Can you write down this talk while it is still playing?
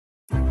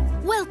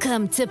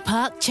Welcome to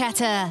Park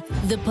Chatter,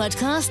 the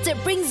podcast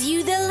that brings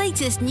you the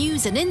latest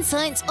news and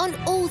insights on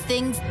all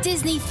things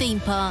Disney theme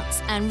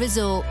parks and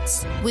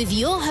resorts. With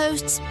your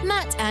hosts,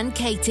 Matt and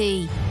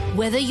Katie.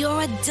 Whether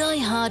you're a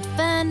die-hard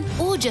fan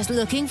or just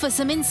looking for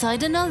some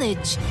insider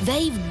knowledge,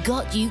 they've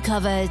got you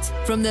covered.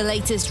 From the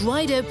latest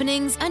ride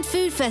openings and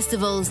food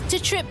festivals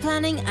to trip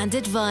planning and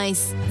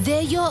advice,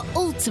 they're your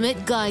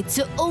ultimate guide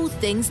to all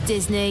things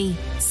Disney.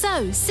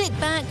 So sit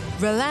back,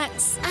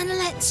 relax, and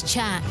let's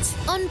chat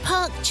on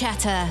Park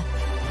Chatter.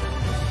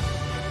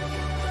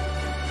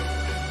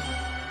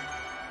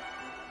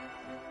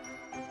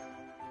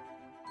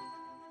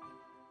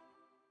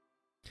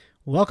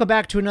 Welcome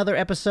back to another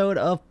episode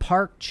of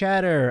Park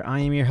Chatter.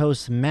 I am your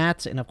host,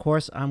 Matt, and of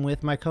course, I'm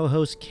with my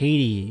co-host,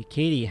 Katie.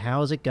 Katie,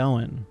 how's it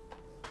going?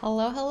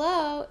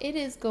 Hello. It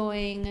is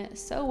going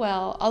so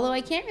well. Although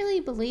I can't really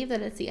believe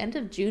that it's the end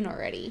of June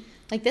already.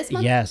 Like, this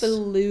month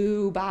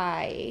flew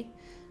by.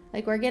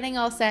 Like, we're getting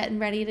all set and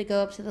ready to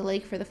go up to the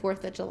lake for the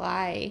 4th of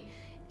July.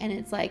 And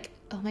it's like,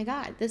 oh my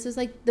God, this is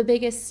like the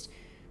biggest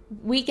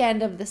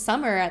weekend of the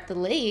summer at the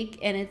lake.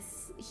 And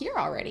it's here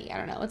already. I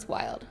don't know. It's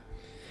wild.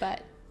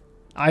 But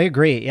I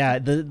agree. Yeah,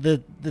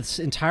 this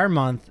entire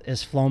month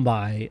has flown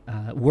by.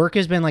 Work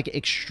has been like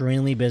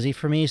extremely busy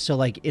for me, so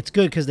like it's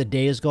good because the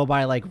days go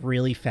by like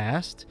really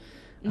fast.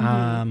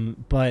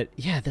 But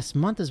yeah, this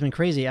month has been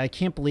crazy. I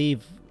can't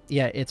believe.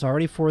 Yeah, it's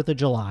already 4th of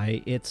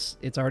July. It's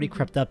already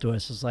crept up to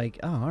us. It's like,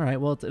 oh, all right.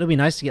 Well, it'll be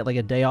nice to get like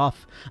a day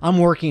off. I'm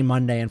working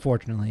Monday,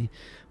 unfortunately.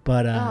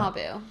 But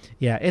boo.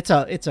 Yeah, it's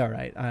all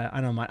right.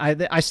 I don't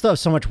mind. I still have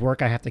so much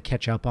work I have to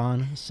catch up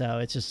on, so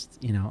it's just,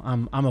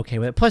 I'm okay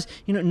with it. Plus,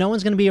 no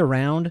one's gonna be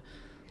around.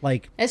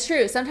 Like, it's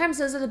true. Sometimes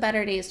those are the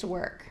better days to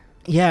work.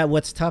 Yeah,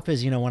 what's tough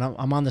is when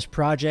I'm on this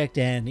project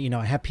and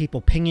I have people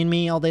pinging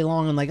me all day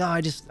long. I'm like, oh,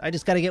 I just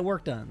got to get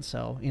work done.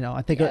 So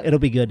I think it'll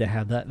be good to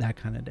have that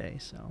kind of day.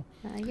 So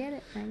I get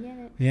it.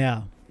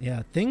 Yeah.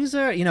 Things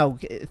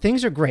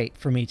are great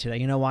for me today.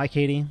 You know why,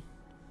 Katie?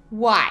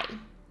 Why?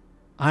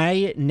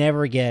 I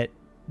never get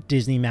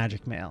Disney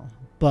Magic Mail,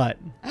 but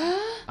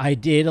I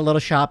did a little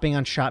shopping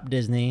on Shop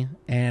Disney,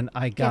 and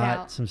I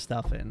got some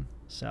stuff in.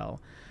 So,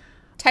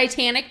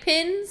 Titanic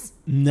pins?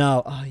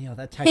 No,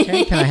 that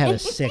Titanic pin I have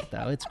is sick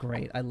though. It's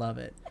great. I love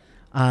it.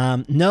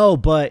 No,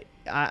 but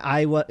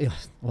I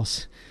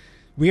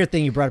weird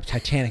thing you brought up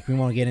Titanic. We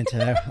won't get into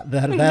that.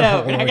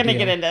 No, we're not going to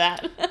get into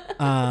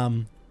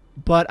that.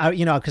 But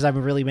because I've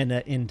really been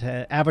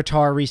into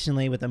Avatar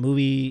recently with the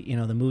movie.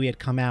 The movie had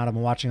come out. I've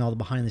been watching all the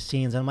behind the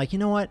scenes. And I'm like, you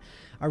know what?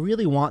 I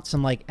really want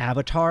some like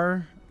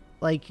Avatar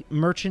like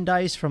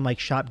merchandise from like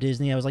Shop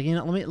Disney. I was like,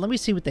 let me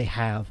see what they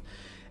have.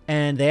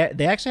 And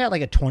they actually had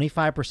like a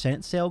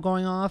 25% sale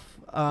going off.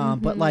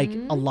 But like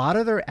a lot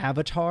of their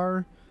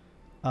Avatar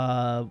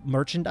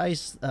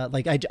merchandise,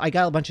 like I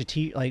got a bunch of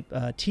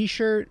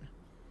t-shirt.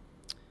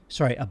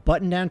 Sorry, a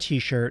button-down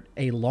t-shirt,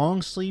 a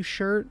long sleeve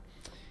shirt.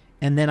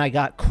 And then I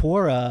got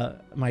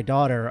Cora, my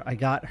daughter, I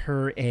got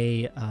her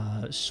a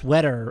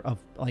sweater of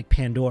like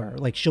Pandora.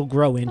 Like she'll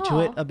grow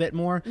into it a bit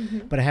more,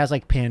 but it has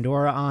like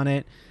Pandora on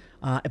it.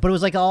 But it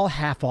was like all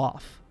half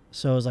off.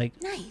 So I was like,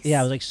 nice.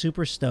 Yeah, I was like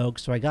super stoked.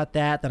 So I got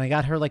that. Then I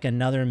got her like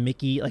another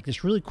Mickey, like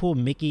this really cool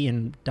Mickey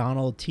and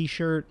Donald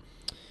t-shirt.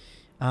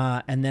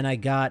 And then I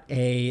got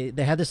they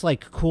had this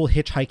like cool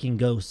Hitchhiking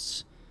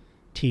Ghosts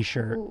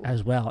t-shirt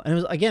as well. And it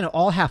was, again,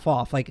 all half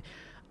off. Like,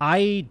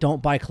 I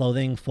don't buy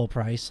clothing full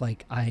price.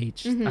 Like I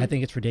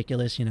think it's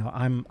ridiculous.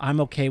 I'm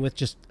okay with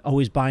just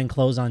always buying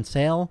clothes on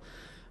sale.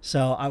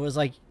 So I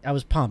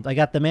was pumped. I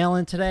got the mail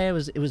in today. It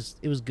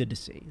was good to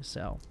see.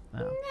 So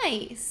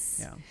nice.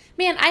 Yeah.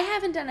 Man, I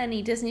haven't done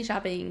any Disney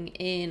shopping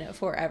in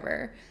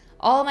forever.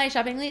 All my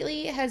shopping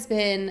lately has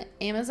been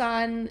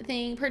Amazon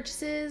thing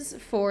purchases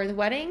for the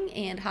wedding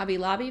and Hobby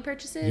Lobby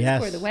purchases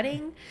for the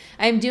wedding.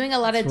 I'm doing a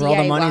lot of DIY. Where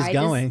all the money's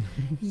going.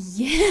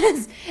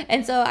 Yes.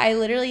 And so I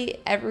literally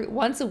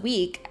once a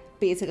week,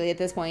 basically at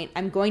this point,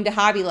 I'm going to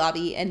Hobby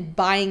Lobby and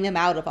buying them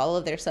out of all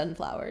of their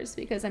sunflowers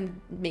because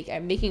I'm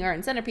making our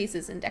own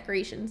centerpieces and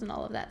decorations and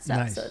all of that stuff.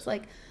 Nice. So it's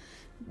like,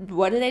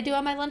 what did I do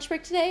on my lunch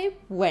break today?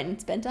 Went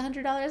and spent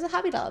 $100 at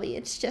Hobby Lobby.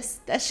 That's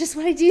just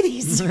what I do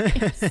these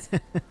days.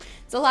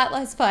 It's a lot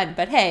less fun,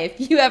 but hey,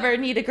 if you ever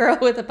need a girl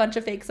with a bunch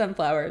of fake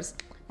sunflowers,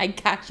 I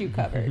got you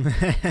covered.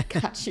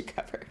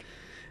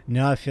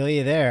 No, I feel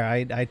you there.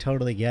 I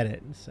totally get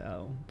it.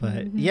 So,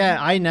 but yeah,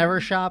 I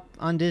never shop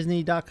on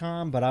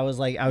Disney.com, but I was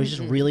just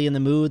really in the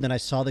mood. Then I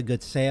saw the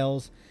good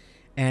sales.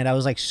 And I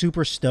was like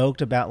super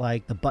stoked about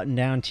like the button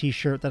down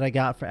t-shirt that I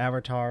got for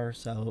Avatar.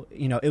 So,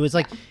 it was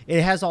like,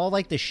 it has all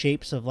like the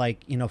shapes of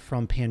like,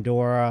 from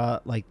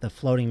Pandora, like the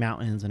floating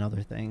mountains and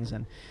other things.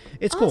 And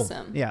it's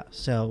awesome. Cool. Yeah.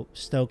 So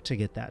stoked to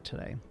get that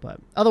today. But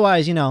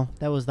otherwise,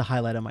 that was the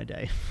highlight of my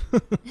day.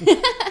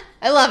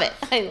 I love it.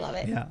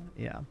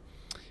 Yeah.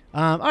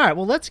 All right.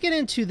 Well, let's get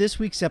into this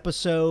week's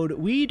episode.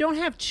 We don't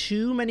have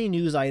too many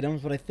news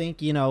items, but I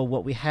think,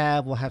 what we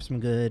have, we'll have some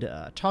good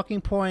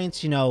talking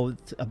points,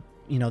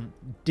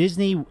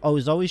 Disney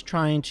was always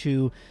trying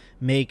to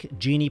make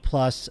Genie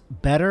Plus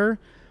better,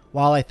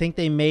 while I think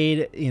they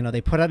made,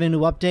 they put out a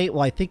new update.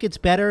 Well, I think it's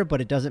better,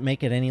 but it doesn't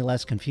make it any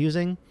less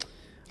confusing.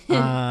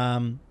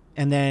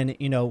 And then,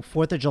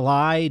 4th of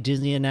July,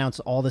 Disney announced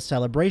all the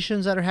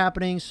celebrations that are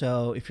happening.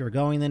 So if you're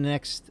going the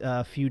next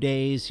few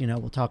days,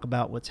 we'll talk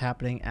about what's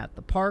happening at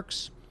the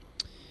parks.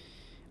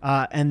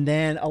 And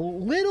then a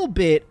little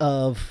bit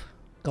of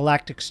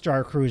Galactic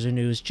Star Cruiser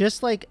news,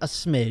 just like a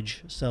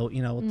smidge. So,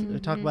 we'll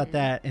talk about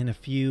that and a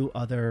few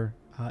other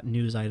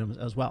news items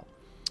as well.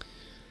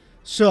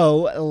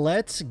 So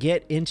let's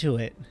get into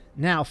it.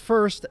 Now,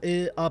 first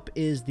up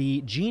is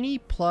the Genie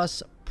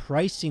Plus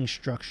pricing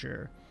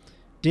structure.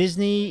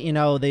 Disney,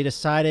 they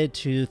decided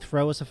to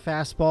throw us a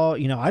fastball.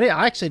 I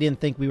actually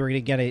didn't think we were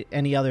going to get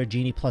any other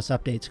Genie Plus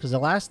updates, because the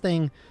last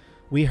thing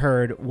we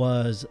heard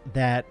was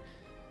that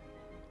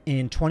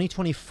in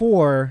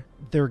 2024,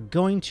 they're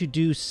going to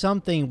do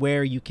something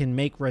where you can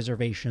make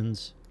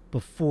reservations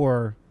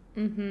before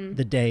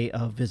the day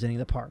of visiting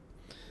the park.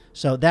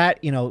 So that,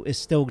 is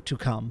still to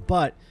come.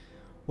 But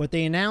what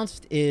they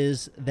announced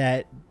is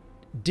that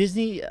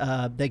Disney,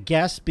 the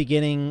guests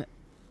beginning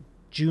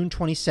June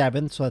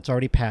 27th, so that's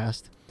already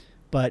passed.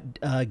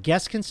 But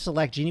guests can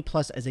select Genie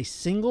Plus as a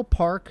single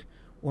park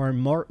or a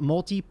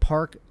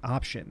multi-park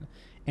option.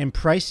 And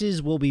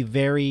prices will be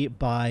vary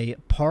by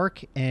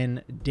park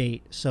and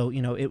date. So,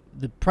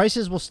 the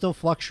prices will still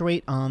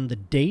fluctuate on the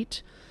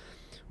date,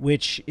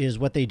 which is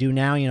what they do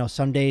now.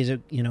 Some days,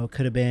 it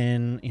could have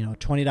been,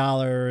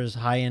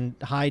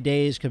 $20, high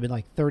days could have been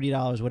like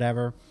 $30,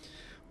 whatever.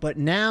 But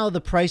now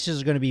the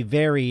prices are going to be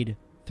varied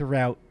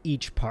throughout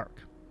each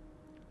park.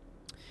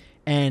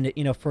 And,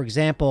 for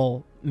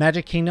example,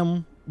 Magic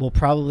Kingdom will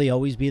probably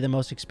always be the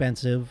most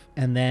expensive.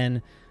 And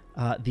then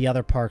the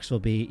other parks will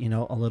be,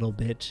 a little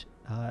bit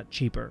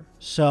cheaper.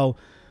 So,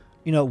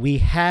 we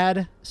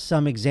had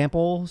some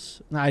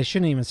examples. I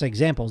shouldn't even say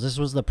examples. This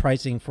was the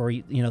pricing for,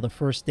 the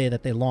first day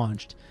that they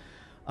launched.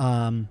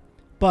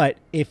 But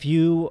if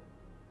you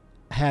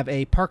have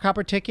a park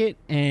hopper ticket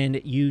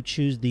and you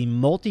choose the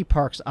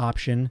multi-parks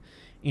option,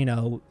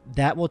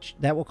 that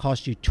will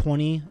cost you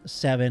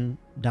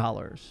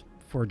 $27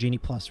 for Genie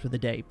Plus for the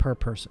day per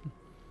person.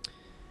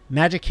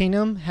 Magic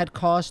Kingdom had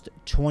cost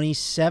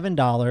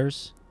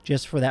 $27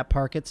 just for that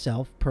park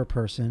itself per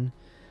person.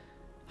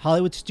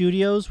 Hollywood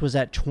Studios was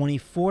at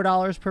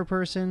 $24 per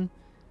person.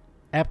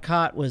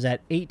 Epcot was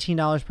at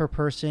 $18 per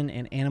person,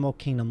 and Animal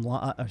Kingdom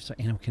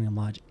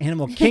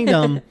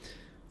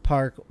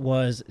Park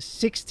was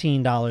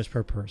 $16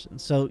 per person.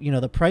 So,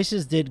 the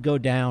prices did go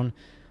down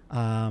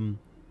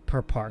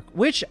per park,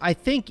 which I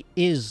think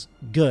is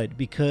good,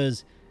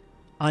 because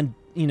on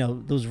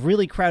those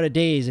really crowded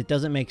days, it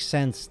doesn't make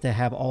sense to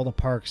have all the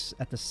parks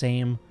at the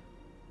same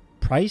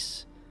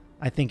price.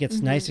 I think it's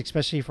nice,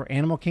 especially for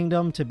Animal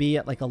Kingdom, to be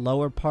at like a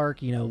lower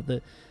park.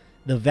 The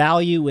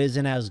value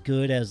isn't as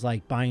good as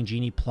like buying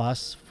Genie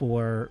Plus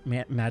for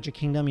Magic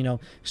Kingdom.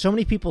 So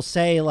many people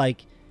say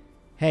like,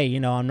 hey,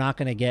 I'm not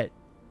going to get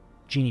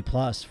Genie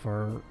Plus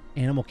for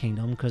Animal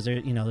Kingdom because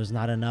there's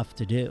not enough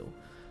to do.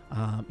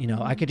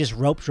 I could just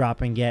rope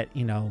drop and get,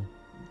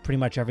 pretty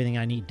much everything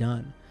I need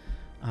done.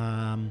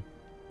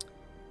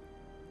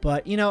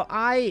 But,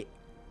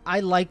 I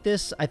like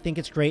this. I think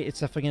it's great. It's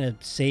definitely going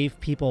to save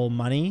people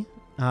money.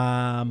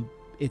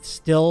 It's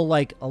still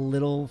like a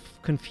little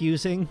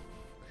confusing.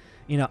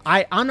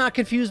 I'm not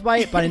confused by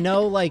it, but I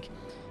know like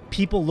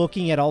people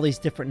looking at all these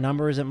different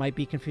numbers, it might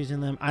be confusing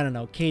them. I don't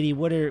know. Katie,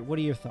 what are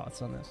your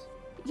thoughts on this?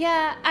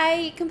 Yeah,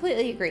 I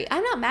completely agree.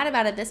 I'm not mad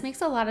about it. This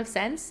makes a lot of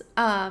sense.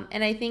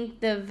 And I think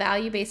the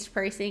value-based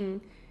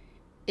pricing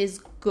is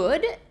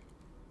good.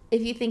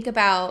 If you think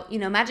about,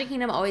 Magic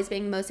Kingdom always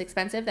being most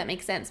expensive, that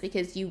makes sense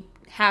because you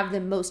have the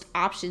most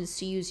options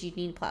to use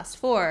Genie Plus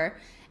for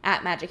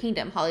at Magic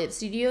Kingdom. Hollywood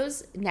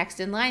Studios, next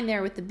in line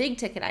there with the big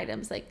ticket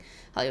items like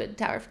Hollywood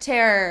Tower of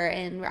Terror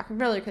and Rock and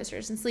Roller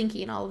Coasters and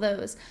Slinky and all of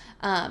those.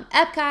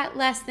 Epcot,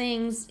 less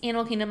things.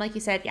 Animal Kingdom, like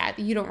you said, yeah,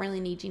 you don't really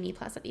need Genie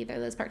Plus at either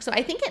of those parks. So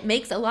I think it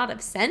makes a lot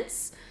of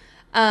sense.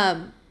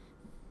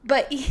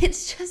 But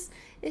it's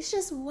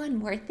just one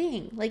more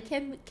thing. Like,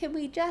 can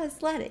we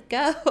just let it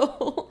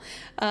go?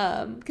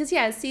 Because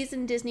yeah,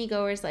 seasoned Disney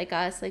goers like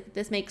us, like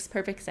this makes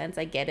perfect sense.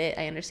 I get it.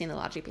 I understand the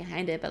logic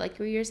behind it. But like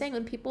you were saying,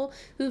 when people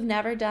who've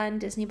never done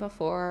Disney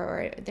before,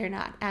 or they're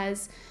not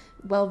as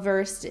well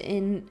versed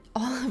in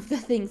all of the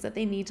things that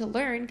they need to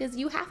learn, because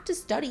you have to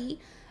study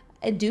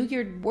and do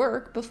your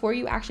work before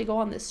you actually go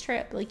on this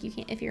trip. Like you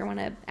can't, if you want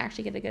to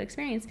actually get a good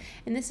experience.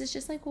 And this is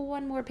just like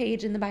one more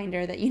page in the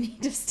binder that you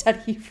need to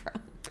study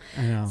from.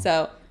 I know.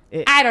 So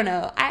I don't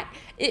know.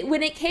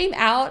 When it came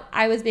out,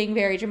 I was being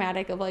very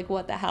dramatic of like,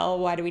 what the hell?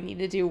 Why do we need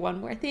to do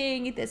one more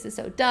thing? This is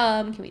so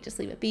dumb. Can we just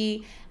leave it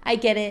be? I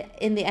get it.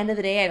 In the end of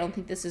the day, I don't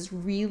think this is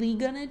really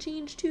going to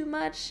change too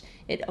much.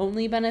 It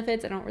only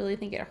benefits. I don't really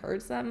think it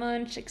hurts that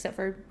much, except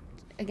for,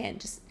 again,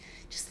 just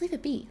leave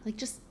it be. Like,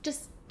 just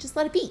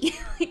let it be.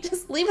 Like,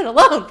 just leave it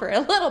alone for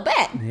a little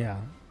bit. Yeah.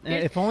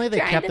 If only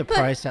they kept the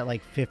price at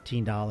like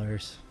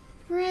 $15.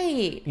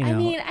 Right. You know, I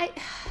mean,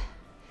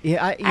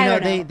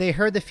 Yeah, they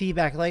heard the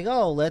feedback like,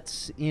 oh,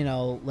 let's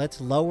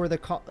lower the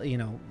cost.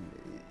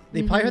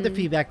 they probably heard the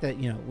feedback that,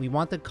 we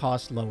want the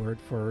cost lowered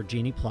for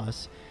Genie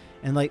Plus.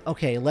 And like,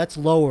 okay, let's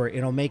lower it.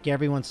 It'll make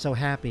everyone so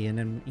happy. And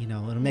then,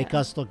 it'll make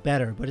us look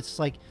better. But it's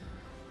like,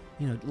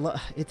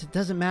 it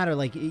doesn't matter.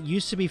 Like, it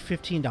used to be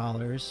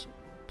 $15.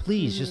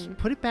 Please just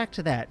put it back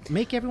to that.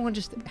 Make everyone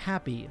just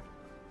happy,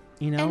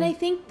 And I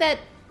think that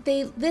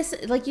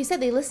like you said,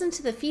 they listen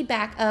to the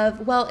feedback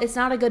of, well, it's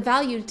not a good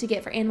value to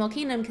get for Animal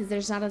Kingdom because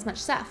there's not as much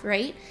stuff,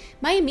 right?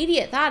 My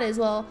immediate thought is,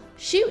 well,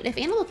 shoot, if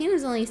Animal Kingdom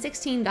is only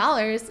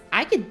 $16,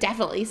 I could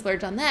definitely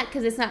splurge on that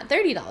because it's not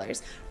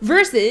 $30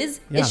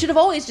 versus it should have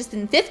always just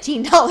been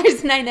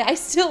 $15 and I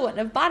still wouldn't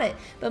have bought it.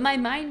 But my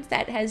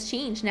mindset has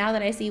changed now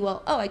that I see,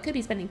 well, I could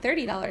be spending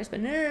 $30, but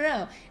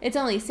no, it's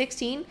only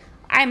 $16.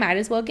 I might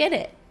as well get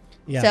it.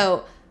 Yeah.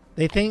 So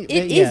they think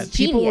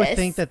people would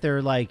think that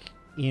they're like,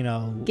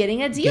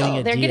 getting a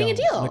deal. They're getting a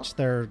deal, which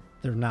they're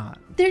not.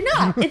 They're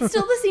not. It's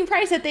still the same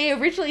price that they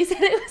originally said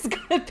it was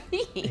going to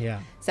be. Yeah.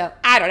 So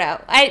I don't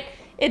know.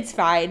 It's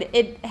fine.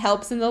 It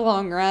helps in the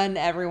long run.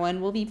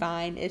 Everyone will be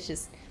fine. It's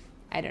just,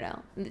 I don't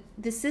know.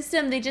 The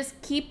system, they just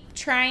keep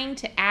trying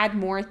to add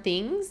more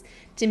things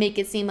to make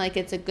it seem like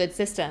it's a good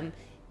system,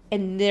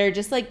 and they're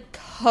just like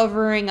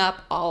covering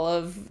up all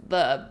of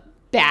the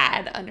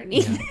bad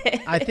underneath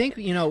it. I think,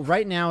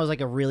 right now is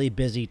like a really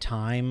busy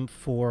time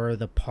for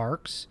the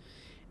parks.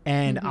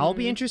 And I'll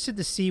be interested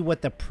to see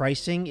what the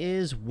pricing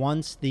is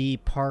once the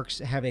parks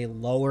have a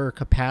lower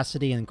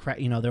capacity and,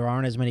 there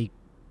aren't as many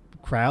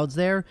crowds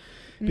there.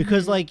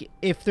 Because, like,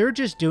 if they're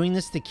just doing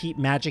this to keep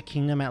Magic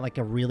Kingdom at, like,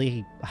 a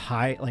really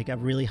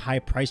high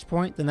price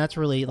point, then that's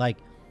really, like,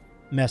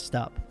 messed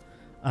up.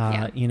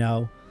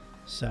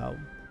 So,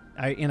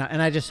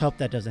 I just hope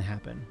that doesn't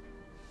happen.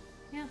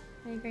 Yeah,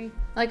 I agree.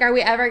 Like, are we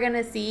ever going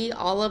to see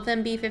all of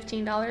them be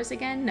 $15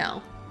 again?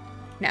 No.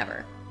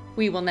 Never.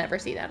 We will never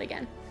see that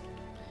again.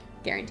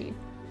 Guaranteed.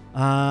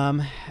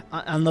 On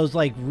those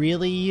like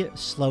really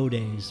slow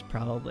days,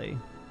 probably.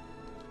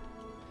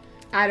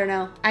 I don't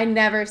know. I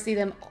never see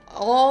them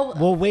all.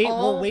 We'll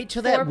wait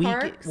till that week.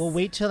 Parks. We'll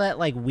wait till that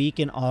like week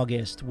in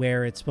August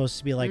where it's supposed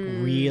to be like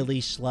really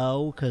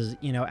slow, because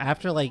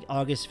after like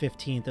August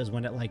 15th is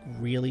when it like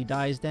really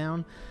dies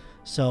down.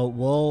 So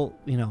we'll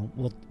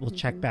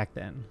check back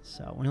then.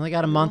 So we only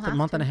got a month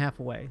and a half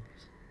away.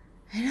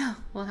 I know.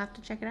 We'll have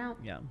to check it out.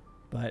 Yeah,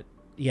 but.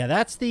 Yeah,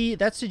 that's the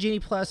Genie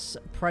Plus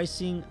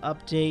pricing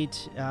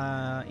update.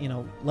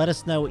 Let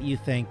us know what you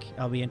think.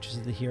 I'll be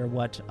interested to hear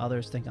what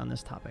others think on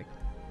this topic.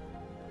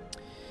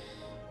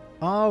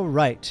 All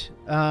right.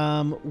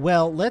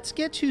 Well, let's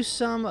get to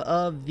some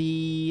of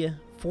the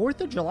 4th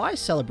of July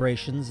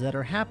celebrations that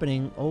are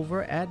happening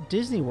over at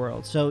Disney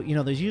World. So,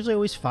 there's usually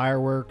always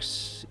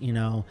fireworks,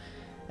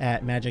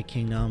 at Magic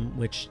Kingdom,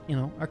 which,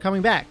 are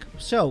coming back.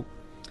 So,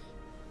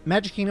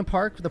 Magic Kingdom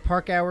Park, the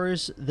park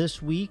hours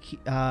this week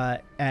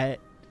at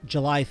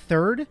July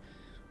 3rd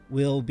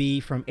will be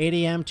from 8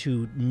 a.m.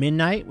 to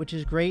midnight, which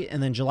is great.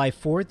 And then July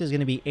 4th is going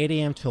to be 8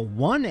 a.m. to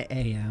 1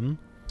 a.m.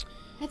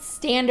 That's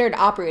standard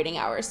operating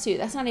hours, too.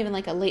 That's not even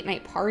like a late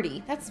night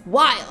party. That's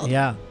wild.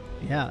 Yeah.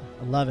 I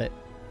love it.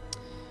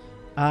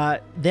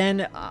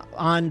 Then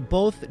on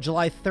both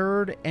July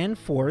 3rd and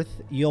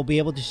 4th, you'll be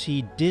able to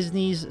see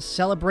Disney's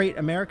Celebrate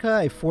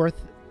America, a 4th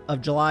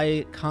of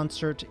July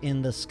concert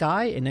in the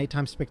sky, a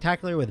nighttime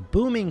spectacular with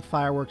booming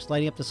fireworks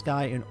lighting up the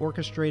sky and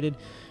orchestrated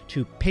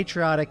to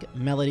patriotic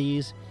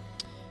melodies.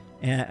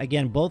 And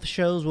again, both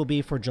shows will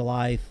be for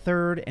July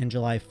 3rd and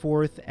July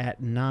 4th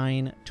at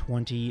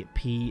 9:20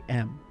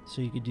 p.m.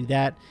 So you could do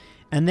that.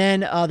 And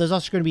then there's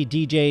also going to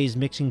be DJs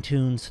mixing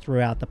tunes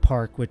throughout the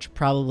park, which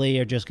probably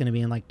are just going to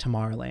be in like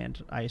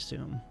Tomorrowland, I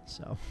assume.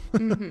 So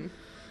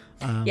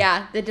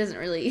yeah, that doesn't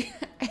really,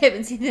 I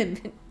haven't seen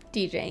them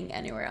DJing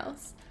anywhere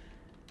else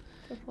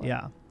before.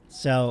 Yeah.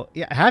 So,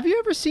 yeah, have you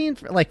ever seen,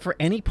 like, for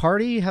any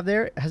party, has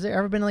there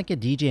ever been, like, a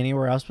DJ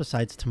anywhere else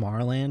besides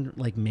Tomorrowland?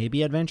 Like,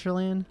 maybe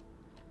Adventureland?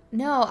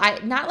 No,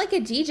 not like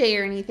a DJ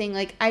or anything.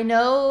 Like, I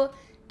know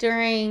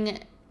during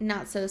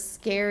Not So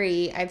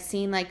Scary, I've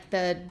seen, like,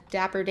 the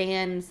Dapper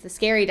Dans, the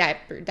scary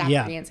Dapper Dans,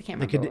 I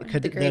can't remember.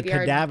 The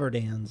Cadaver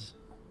Dans.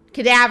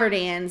 Cadaver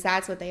Dans,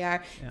 that's what they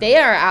are. Yeah. They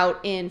are out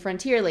in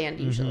Frontierland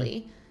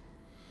usually.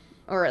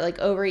 Or like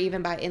over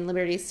even in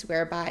Liberty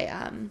Square by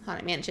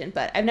Haunted Mansion.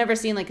 But I've never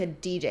seen like a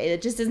DJ.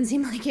 That just doesn't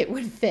seem like it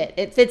would fit.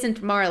 It fits in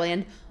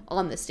Tomorrowland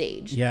on the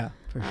stage. Yeah,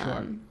 for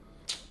sure.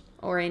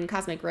 Or in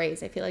Cosmic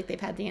Rays. I feel like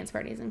they've had dance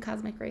parties in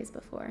Cosmic Rays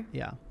before.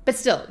 Yeah. But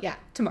still, yeah,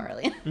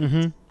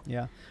 Tomorrowland.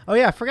 Yeah. Oh,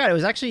 yeah, I forgot. It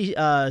was actually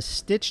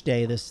Stitch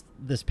Day this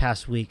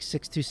past week,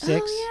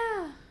 626.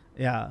 Oh,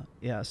 yeah.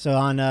 Yeah. So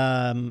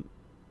on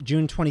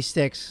June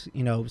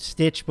 26th,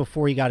 Stitch,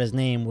 before he got his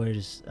name,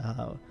 was...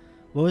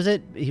 what was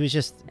it? He was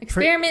just...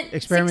 Experiment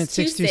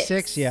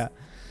 626. Yeah.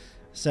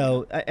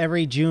 So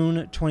every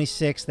June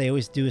 26th, they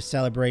always do a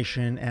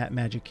celebration at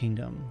Magic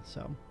Kingdom.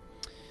 So,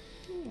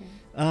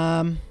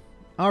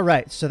 all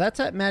right. So that's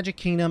at Magic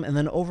Kingdom. And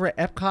then over at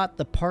Epcot,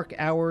 the park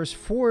hours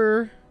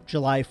for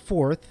July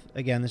 4th.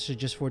 Again, this is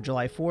just for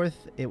July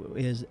 4th. It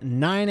is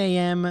 9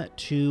 a.m.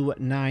 to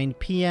 9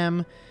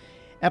 p.m.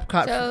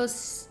 Epcot. So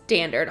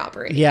standard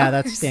operating Yeah, hours.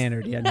 that's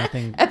standard. Yeah,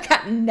 nothing.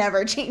 Epcot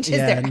never changes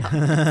their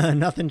hours.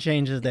 Nothing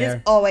changes there.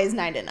 It's always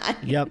 9 to 9.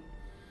 Yep.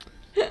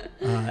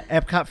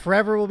 Epcot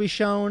Forever will be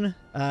shown,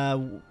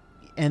 and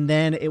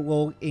then it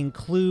will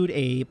include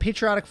a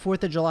patriotic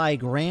 4th of July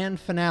grand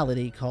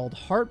finale called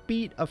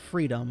Heartbeat of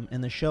Freedom,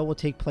 and the show will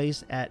take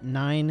place at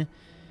 9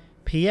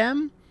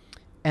 p.m.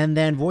 And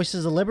then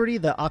Voices of Liberty,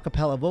 the a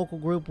cappella vocal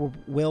group,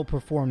 will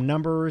perform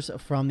numbers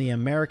from the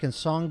American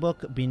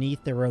Songbook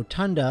beneath the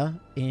rotunda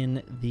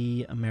in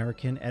the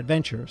American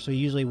Adventure. So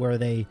usually where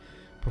they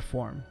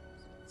perform.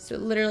 So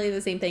literally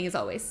the same thing as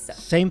always. So.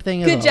 Same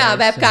thing Good as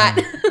job, always.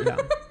 Epcot. Yeah.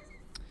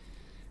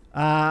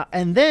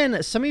 And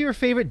then some of your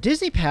favorite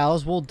Disney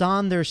pals will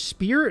don their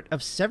Spirit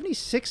of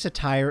 76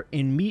 attire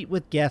and meet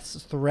with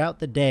guests throughout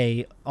the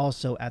day,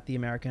 also at the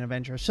American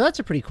Adventure. So that's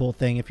a pretty cool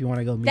thing if you want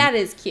to go meet. That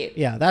is cute.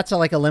 Yeah, that's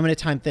like a limited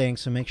time thing,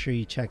 so make sure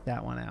you check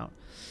that one out.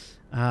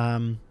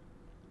 I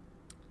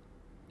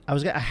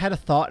had a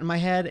thought in my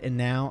head, and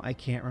now I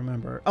can't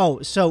remember.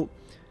 Oh, so,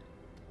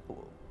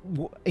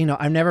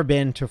 I've never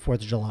been to 4th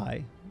of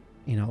July,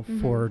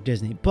 for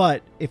Disney.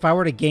 But if I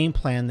were to game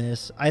plan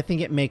this, I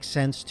think it makes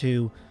sense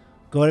to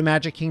go to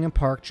Magic Kingdom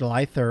Park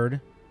July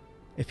 3rd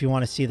if you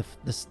want to see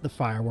the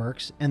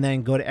fireworks, and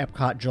then go to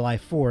Epcot July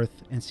 4th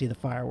and see the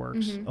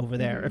fireworks over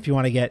there if you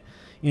want to get,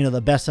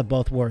 the best of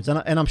both worlds.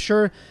 And I'm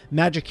sure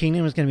Magic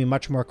Kingdom is going to be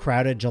much more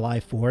crowded July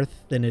 4th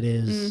than it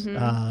is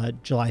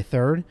July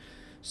 3rd.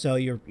 So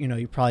you're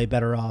probably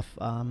better off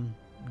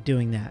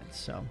doing that.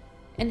 So.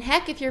 And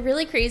heck, if you're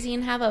really crazy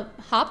and have a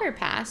hopper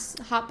pass,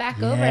 hop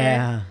back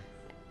over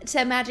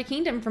to Magic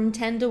Kingdom from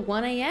 10 to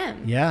 1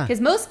 a.m. Yeah.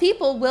 Because most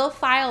people will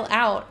file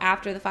out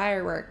after the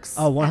fireworks.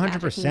 Oh,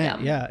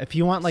 100%. Yeah. If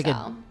you want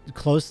a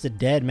close to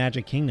dead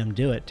Magic Kingdom,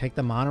 do it. Take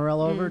the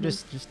monorail over.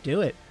 Just do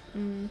it.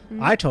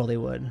 I totally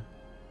would.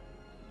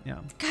 Yeah.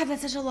 God,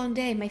 that's such a long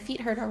day. My feet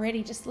hurt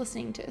already just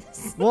listening to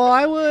this. Well,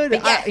 I would,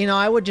 yeah.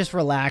 I would just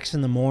relax in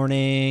the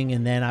morning,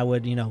 and then I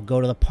would, go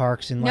to the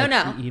parks in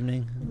the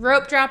evening.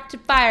 Rope drop to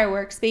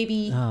fireworks,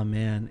 baby. Oh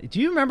man, do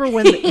you remember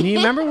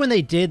when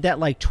they did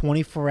that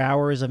 24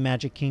 hours of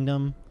Magic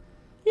Kingdom?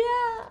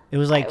 Yeah. It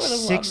was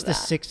 6 to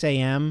 6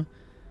 a.m.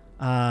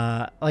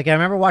 I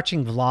remember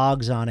watching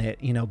vlogs on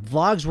it.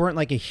 Vlogs weren't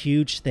a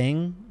huge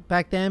thing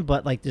back then,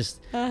 but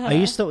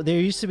there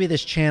used to be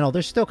this channel.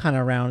 They're still kind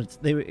of around.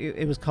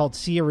 It was called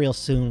See You Real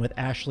Soon with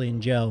Ashley and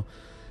Joe,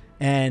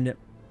 and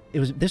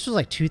this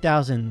was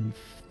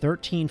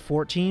 2013,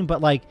 14,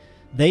 but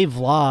they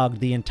vlogged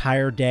the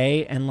entire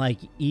day, and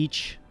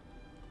each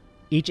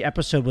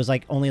episode was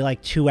only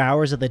 2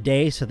 hours of the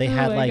day, so they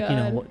had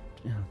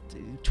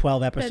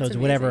 12 episodes,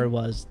 whatever it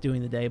was,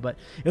 during the day. But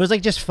it was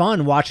just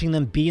fun watching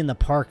them be in the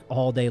park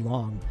all day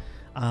long.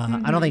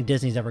 I don't think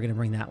Disney's ever going to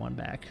bring that one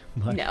back.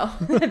 But. No,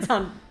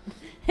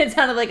 it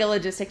sounded like a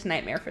logistics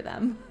nightmare for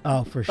them.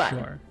 Oh, for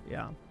sure.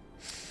 Yeah.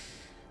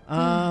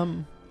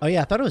 Oh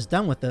yeah, I thought it was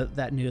done with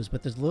that news,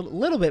 but there's a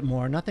little bit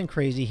more. Nothing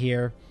crazy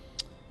here.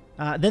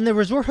 Then the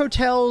resort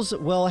hotels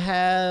will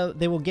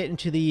get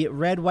into the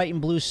red, white,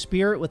 and blue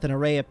spirit with an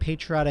array of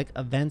patriotic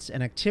events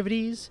and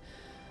activities.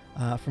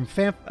 From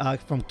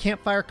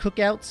campfire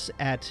cookouts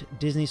at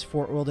Disney's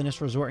Fort Wilderness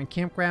Resort and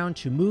Campground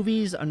to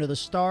movies under the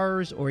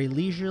stars or a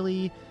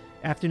leisurely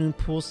afternoon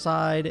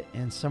poolside,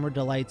 and summer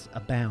delights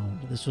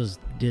abound. This was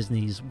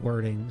Disney's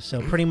wording,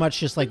 so pretty much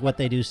just what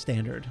they do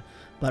standard,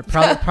 but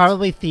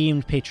probably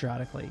themed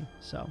patriotically.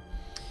 So,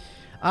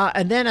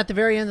 and then at the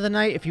very end of the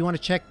night, if you want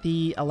to check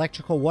the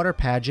electrical water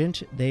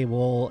pageant, they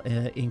will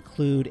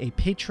include a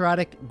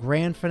patriotic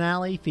grand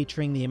finale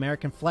featuring the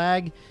American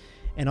flag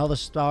and all the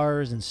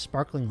stars and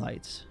sparkling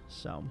lights.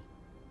 So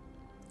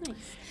nice.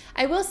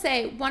 I will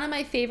say one of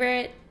my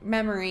favorite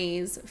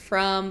memories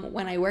from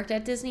when I worked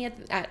at Disney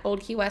at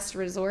Old Key West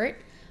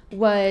Resort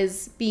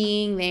was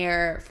being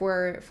there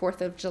for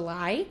 4th of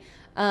July.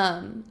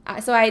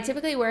 So I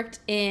typically worked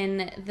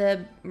in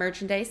the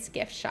merchandise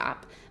gift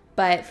shop,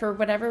 but for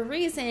whatever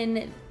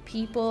reason,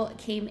 people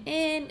came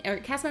in, or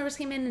cast members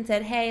came in and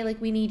said, hey,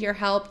 we need your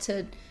help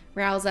to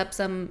rouse up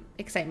some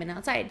excitement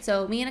outside.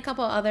 So me and a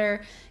couple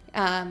other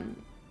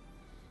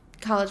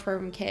college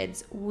program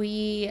kids,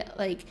 we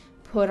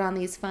put on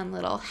these fun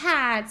little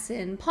hats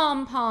and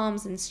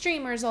pom-poms and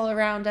streamers all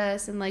around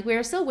us, and we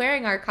were still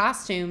wearing our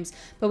costumes,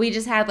 but we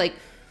just had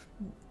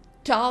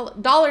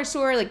dollar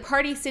store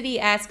Party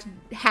City-esque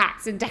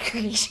hats and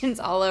decorations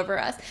all over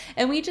us,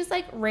 and we just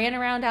ran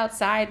around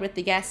outside with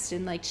the guests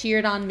and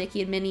cheered on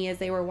Mickey and Minnie as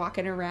they were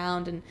walking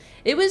around, and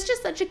it was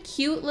just such a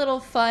cute little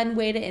fun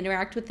way to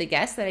interact with the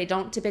guests that I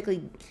don't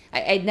typically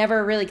I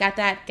never really got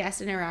that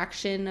guest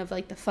interaction of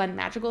the fun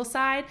magical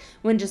side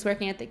when just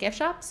working at the gift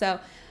shop. So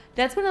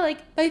that's one of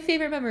my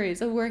favorite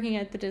memories of working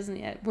at the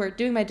Disney, we're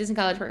doing my Disney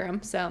College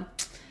program. So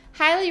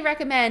highly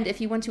recommend, if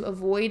you want to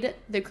avoid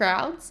the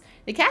crowds,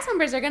 the cast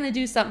members are going to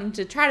do something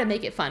to try to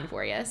make it fun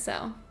for you.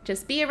 So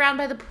just be around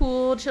by the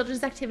pool.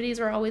 Children's activities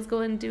are always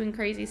doing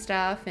crazy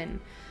stuff. And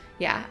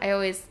yeah, I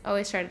always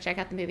try to check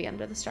out the movie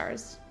Under the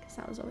Stars, because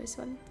that was always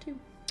fun too.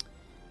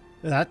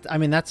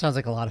 That sounds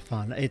like a lot of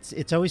fun.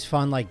 It's always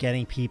fun, like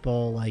getting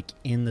people like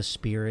in the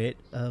spirit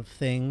of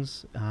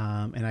things,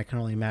 and I can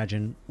only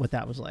imagine what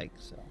that was like.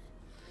 So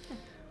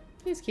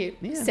It was cute.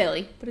 Yeah.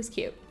 Silly, but it's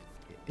cute.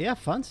 yeah,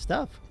 fun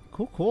stuff.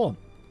 Cool.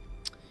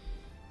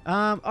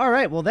 All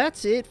right, well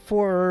that's it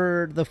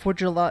for the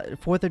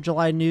 4th of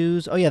July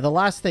news. Oh yeah, the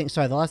last thing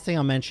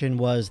I'll mention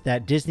was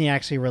that Disney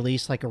actually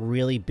released like a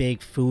really big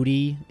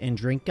foodie and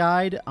drink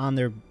guide on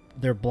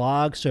their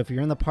blog. So if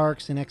you're in the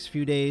parks the next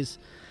few days,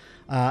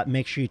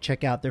 make sure you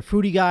check out their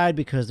foodie guide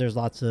because there's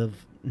lots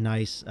of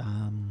nice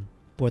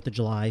 4th of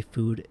July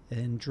food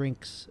and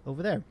drinks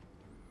over there.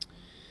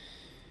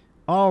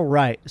 All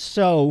right,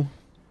 so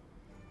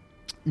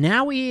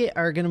now we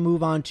are going to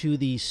move on to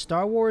the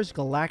Star Wars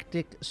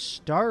Galactic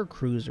Star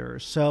Cruiser.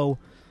 So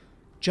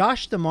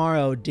Josh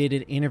D'Amaro did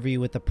an interview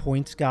with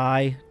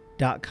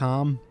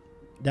thepointsguy.com.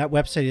 That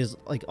website is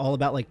like all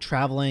about like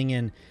traveling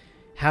and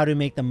how to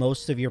make the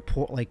most of your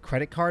like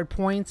credit card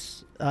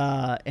points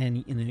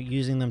and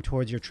using them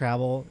towards your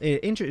travel.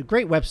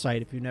 Great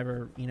website if you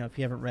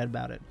haven't read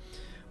about it.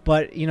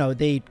 But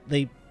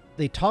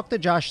they talked to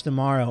Josh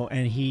D'Amaro,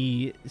 and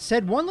he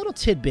said one little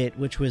tidbit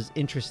which was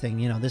interesting.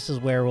 This is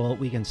where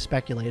we can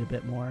speculate a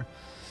bit more.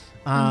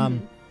 But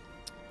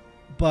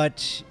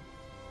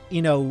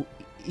the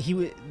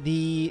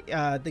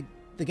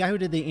guy who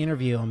did the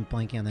interview, I'm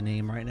blanking on the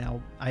name right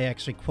now. I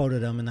actually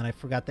quoted him, and then I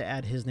forgot to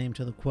add his name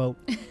to the quote.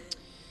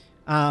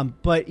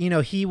 But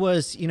he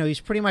was, he's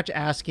pretty much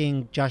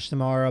asking Josh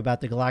D'Amaro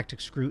about the Galactic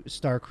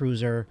Star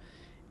Cruiser,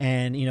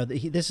 and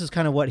this is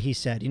kind of what he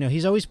said.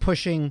 He's always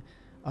pushing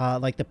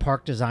like the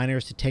park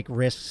designers to take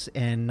risks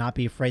and not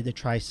be afraid to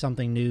try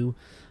something new.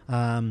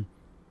 And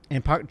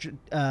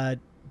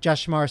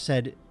Josh D'Amaro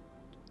said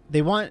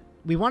we want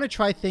to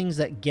try things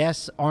that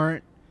guests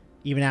aren't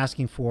even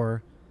asking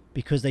for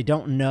because they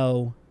don't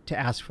know to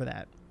ask for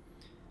that.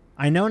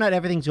 I know not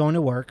everything's going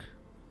to work.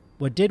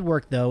 What did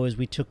work, though, is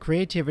we took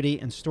creativity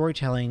and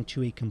storytelling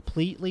to a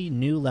completely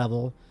new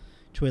level,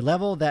 to a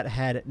level that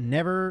had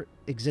never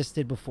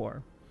existed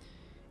before.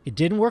 It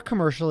didn't work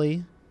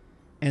commercially,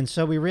 and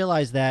so we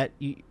realized that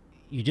you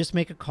just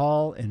make a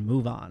call and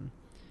move on.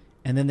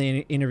 And then the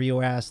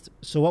interviewer asked,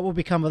 so what will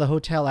become of the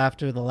hotel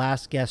after the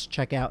last guests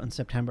check out in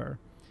September?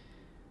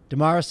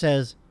 D'Amaro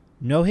says,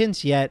 no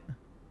hints yet,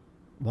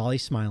 while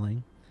he's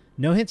smiling.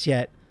 No hints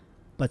yet,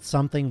 but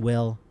something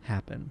will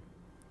happen.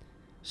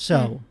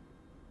 So...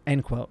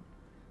 End quote.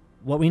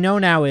 What we know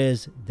now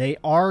is they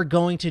are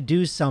going to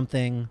do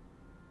something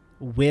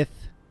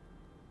with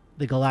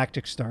the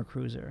Galactic Star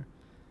Cruiser.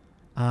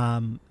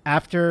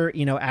 After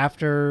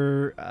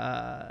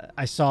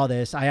I saw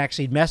this, I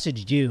actually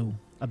messaged you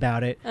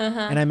about it,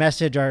 and I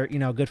messaged our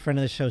good friend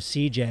of the show,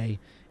 CJ,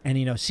 and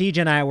CJ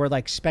and I were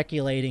like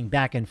speculating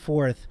back and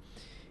forth,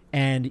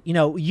 and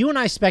you and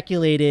I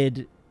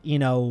speculated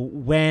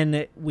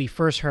when we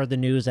first heard the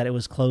news that it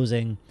was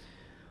closing.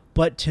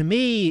 But to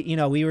me,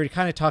 we were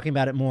kind of talking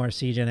about it more,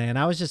 CJ and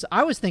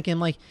I was thinking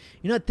like,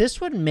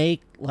 this would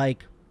make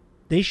like,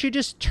 they should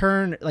just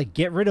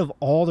get rid of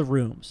all the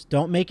rooms.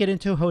 Don't make it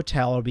into a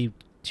hotel. It'll be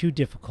too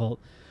difficult.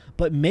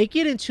 But make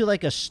it into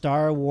like a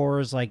Star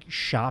Wars like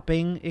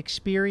shopping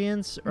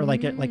experience, or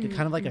like a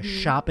kind of like a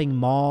shopping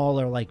mall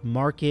or like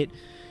market.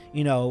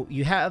 You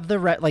have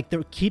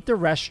keep the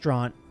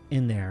restaurant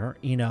in there.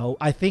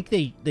 I think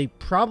they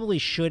probably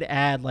should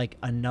add like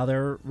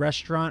another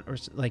restaurant or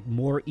like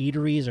more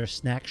eateries or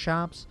snack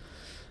shops,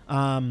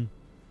 but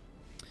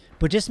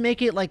just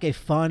make it like a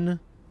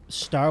fun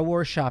Star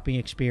Wars shopping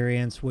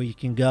experience where you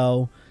can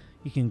go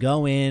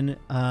in,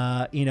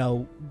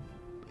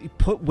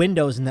 put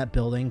windows in that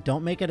building.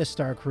 Don't make it a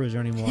Star Cruiser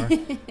anymore.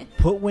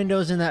 Put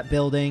windows in that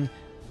building.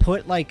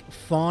 Put like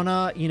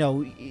fauna,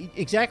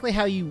 exactly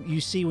how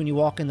you see when you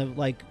walk in the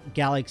like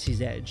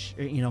Galaxy's Edge,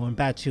 in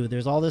Batuu.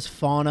 There's all this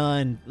fauna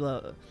and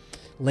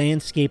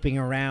landscaping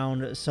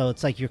around, so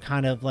it's like you're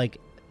kind of like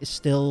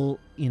still,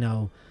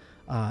 in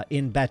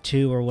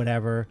Batuu or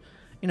whatever.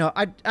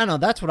 I don't know.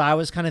 That's what I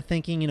was kind of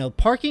thinking.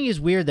 Parking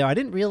is weird though. I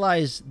didn't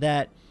realize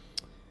that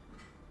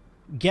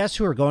guests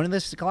who are going to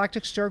this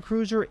Galactic Star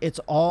Cruiser, it's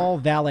all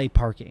valet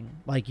parking.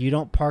 Like you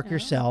don't park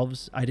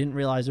yourselves. I didn't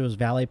realize it was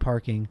valet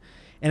parking.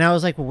 And I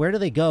was like, well, where do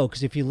they go?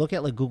 Because if you look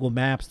at like Google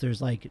Maps,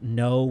 there's like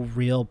no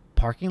real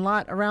parking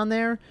lot around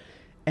there.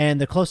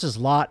 And the closest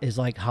lot is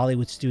like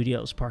Hollywood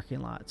Studios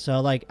parking lot. So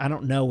like, I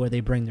don't know where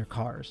they bring their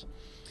cars.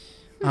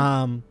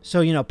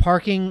 So,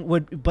 parking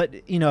would, but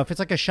if it's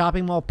like a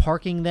shopping mall,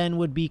 parking then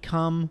would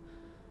become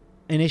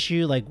an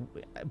issue. Like,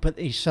 but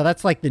so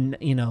that's like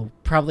the,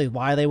 probably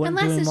why they wouldn't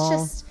do them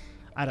all.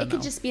 I don't know. It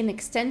could just be an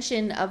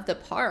extension of the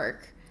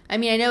park. I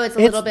mean, I know it's a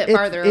little bit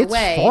farther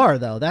away. It's far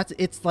though.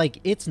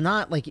 It's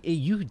not like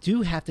you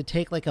do have to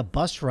take like a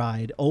bus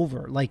ride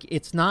over. Like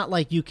it's not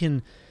like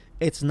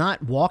it's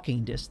not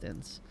walking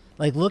distance.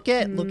 Like look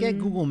at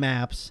Google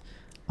Maps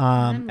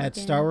at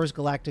Star Wars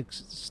Galactic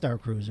Star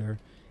Cruiser,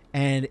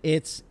 and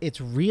it's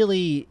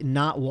really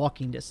not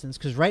walking distance,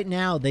 because right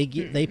now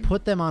they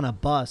put them on a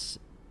bus.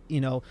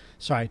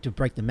 Sorry to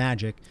break the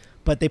magic,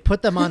 but they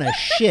put them on a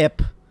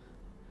ship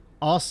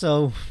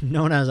also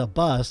known as a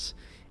bus.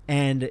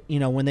 And, you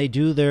know, when they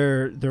do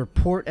their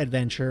port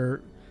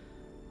adventure,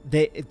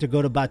 to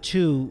go to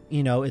Batu,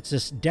 you know, it's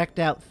this decked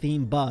out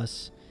theme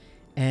bus.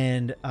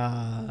 And,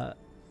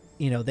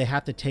 you know, they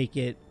have to take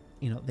it,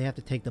 you know, they have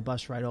to take the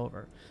bus right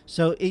over.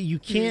 So you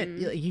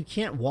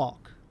can't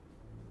walk.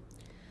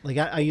 Like,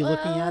 are you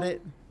looking at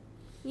it?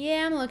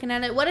 Yeah, I'm looking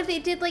at it. What if they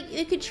did, like,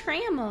 it could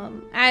tram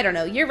them? I don't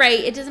know. You're right.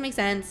 It doesn't make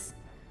sense.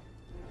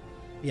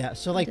 Yeah,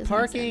 so, like,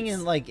 parking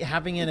and, like,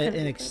 having an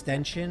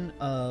extension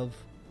of,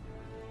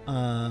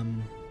 oh,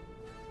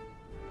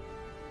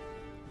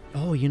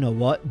 you know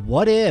what?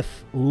 What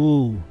if,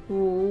 Ooh.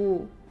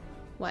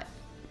 What?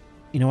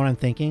 You know what I'm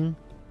thinking?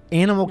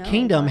 Animal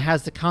Kingdom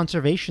has the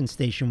conservation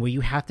station where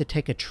you have to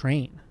take a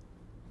train.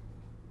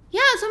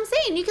 Yeah, that's what I'm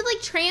saying. You could,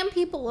 like, tram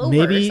people over.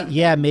 Maybe, or something.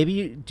 yeah, maybe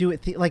you do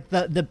it like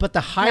but the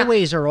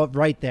highways are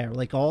right there,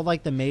 like all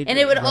like the major. And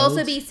it would roads.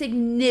 also be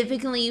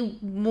significantly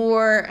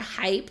more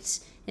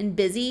hyped and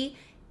busy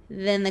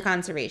than the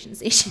conservation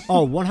station.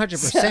 Oh,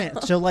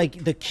 100%. So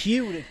like the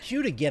queue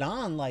to get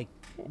on like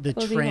the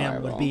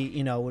tram would be,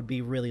 you know, would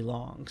be really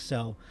long.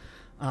 So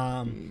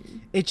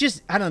it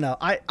just, I don't know.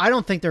 I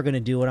don't think they're going to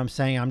do what I'm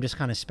saying. I'm just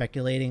kind of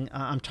speculating.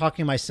 I'm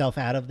talking myself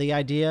out of the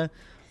idea.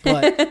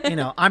 But you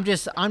know, I'm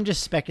just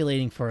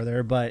speculating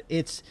further. But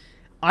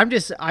I'm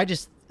just happy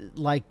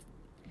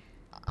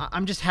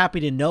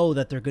to know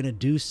that they're going to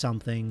do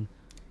something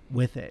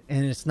with it,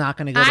 and it's not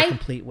going to go to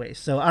complete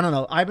waste. So I don't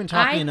know. I've been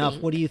talking enough.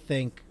 What do you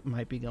think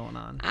might be going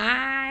on?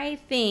 I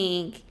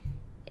think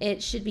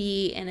it should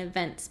be an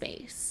event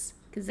space,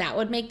 because that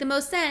would make the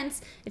most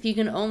sense. If you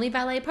can only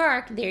valet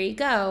park, there you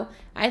go.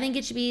 I think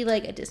it should be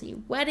like a Disney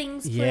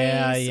weddings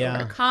place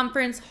or a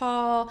conference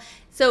hall.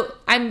 So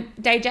I'm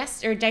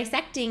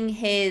dissecting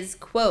his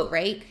quote,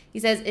 right? He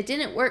says it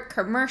didn't work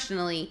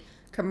commercially,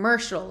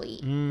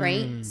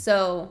 right?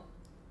 So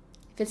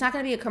if it's not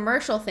going to be a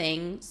commercial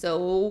thing,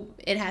 so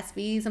it has to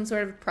be some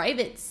sort of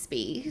private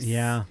space.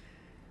 Yeah.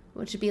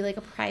 Which would be like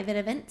a private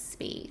event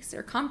space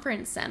or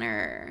conference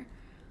center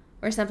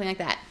or something like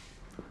that.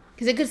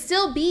 Because it could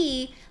still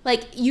be,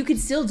 like, you could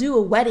still do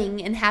a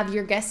wedding and have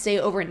your guests stay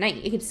overnight.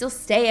 It could still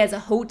stay as a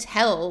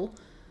hotel.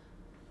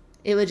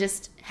 It would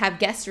just have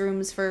guest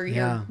rooms for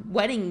your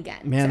wedding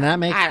guests. Man,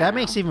 that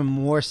makes even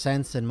more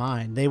sense than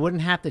mine. They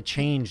wouldn't have to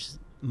change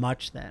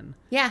much then.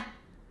 Yeah.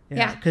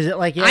 Because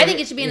I think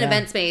it should be an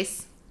event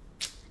space.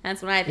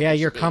 That's what I think. Yeah,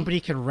 your company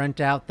could rent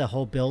out the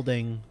whole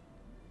building.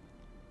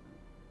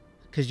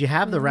 Because you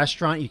have the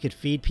restaurant, you could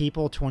feed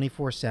people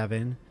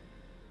 24/7.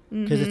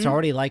 Because it's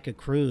already like a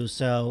cruise,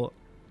 so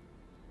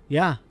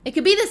yeah. It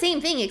could be the same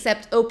thing,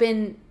 except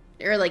open,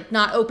 or like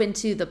not open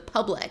to the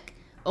public,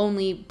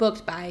 only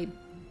booked by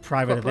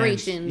private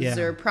corporations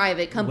or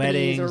private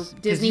companies weddings. or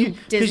Disney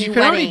Because you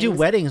can already do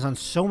weddings on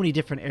so many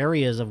different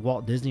areas of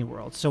Walt Disney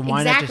World, so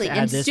why not just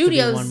add this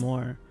studios, to be one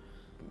more?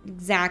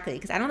 Exactly,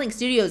 because I don't think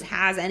Studios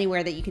has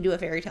anywhere that you can do a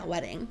fairy tale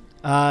wedding.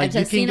 I've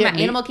seen about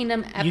Animal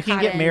Kingdom, Epcot, you can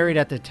get married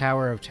at the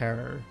Tower of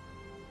Terror.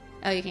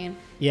 Oh, you can?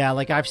 Yeah,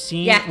 like I've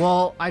seen... Yeah.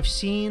 Well, I've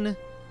seen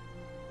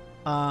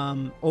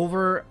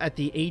over at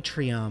the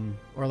atrium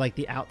or like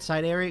the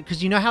outside area.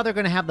 Because you know how they're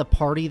going to have the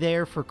party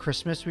there for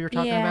Christmas we were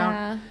talking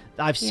about?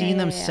 I've seen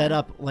them set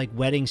up like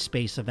wedding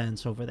space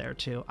events over there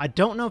too. I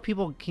don't know if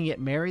people can get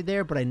married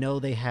there, but I know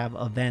they have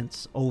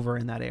events over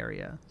in that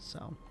area.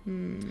 So...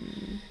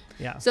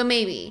 Yeah. So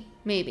maybe.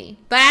 But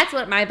that's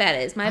what my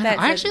bet is.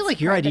 I actually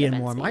like your idea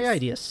more. My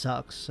idea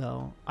sucks.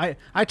 So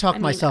I talk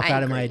myself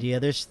out of my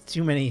idea. There's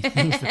too many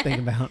things to think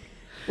about.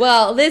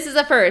 Well, this is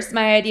a first.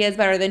 My idea is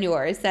better than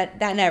yours. That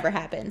never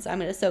happens. So I'm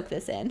going to soak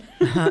this in.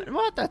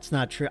 Well, that's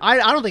not true. I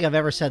don't think I've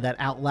ever said that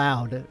out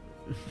loud.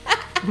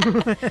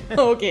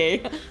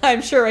 Okay.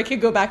 I'm sure I could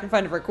go back and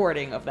find a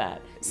recording of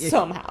that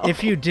somehow.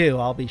 If you do,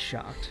 I'll be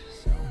shocked.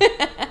 So.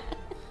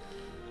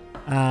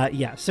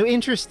 So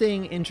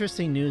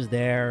interesting news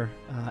there.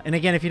 And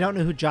again, if you don't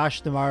know who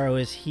Josh D'Amaro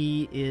is,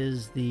 he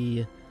is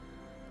the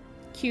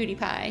cutie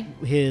pie.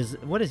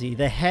 What is he?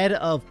 The head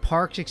of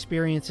parks,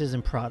 experiences,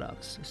 and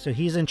products. So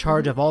he's in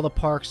charge of all the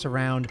parks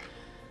around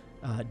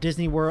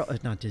Disney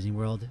World, not Disney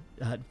World,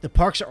 the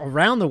parks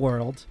around the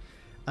world.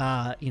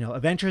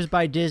 Adventures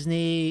by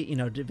Disney,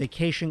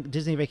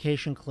 Disney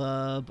Vacation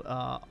Club,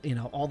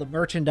 all the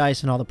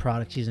merchandise and all the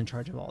products. He's in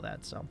charge of all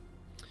that. So.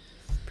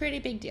 Pretty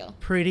big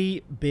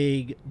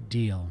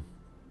deal.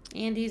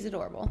 And he's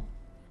adorable.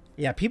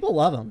 Yeah, people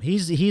love him.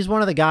 He's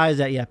one of the guys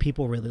that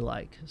people really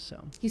like.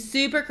 So he's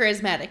super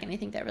charismatic, and I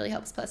think that really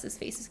helps. Plus, his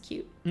face is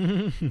cute.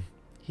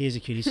 He is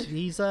a cute.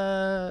 He's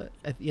I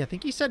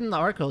think he said in the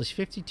article he's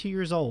 52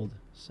 years old.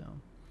 So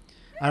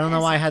I don't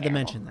know why I had to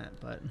mention that,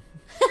 but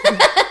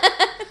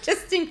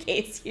just in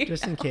case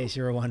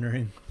you were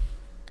wondering.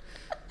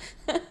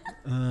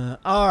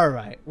 All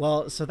right.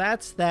 Well, so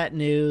that's that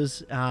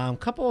news. A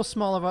couple of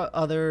small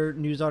other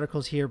news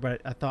articles here,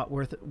 but I thought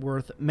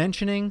worth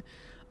mentioning.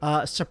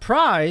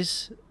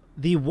 Surprise!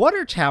 The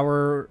water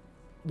tower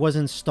was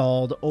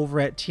installed over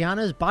at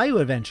Tiana's Bayou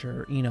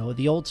Adventure.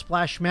 The old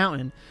Splash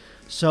Mountain.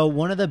 So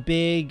one of the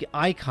big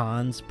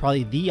icons,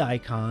 probably the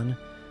icon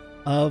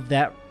of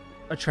that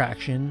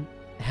attraction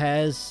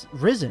has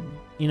risen.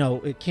 You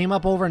know, it came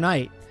up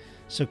overnight.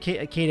 So, Katie,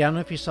 I don't know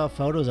if you saw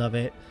photos of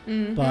it,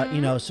 but, you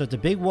know, so it's a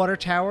big water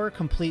tower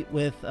complete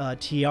with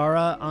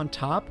tiara on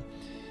top.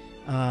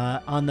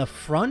 On the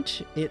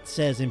front, it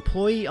says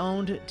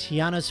employee-owned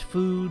Tiana's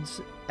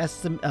Foods,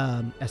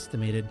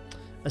 estimated,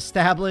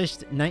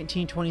 established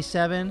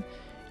 1927.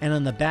 And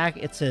on the back,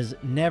 it says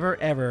never,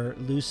 ever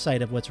lose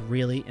sight of what's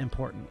really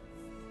important.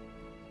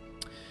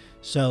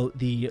 So,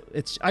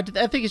 I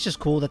think it's just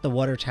cool that the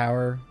water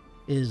tower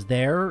is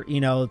there. You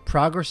know,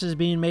 progress is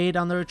being made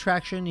on the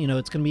attraction. You know,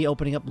 it's going to be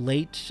opening up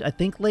late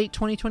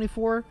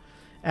 2024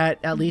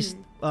 at least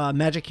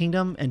Magic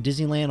Kingdom, and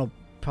Disneyland will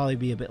probably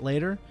be a bit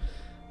later.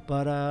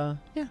 But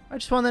yeah, I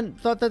just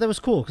thought that was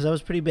cool because that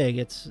was pretty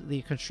big.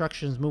 The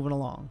construction's moving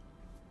along.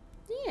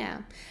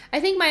 Yeah, I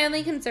think my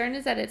only concern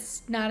is that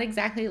it's not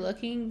exactly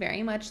looking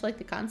very much like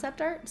the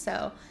concept art.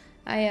 So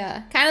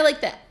I kind of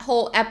like the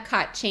whole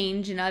Epcot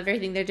change and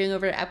everything they're doing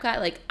over at Epcot.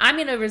 Like, I'm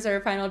going to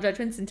reserve final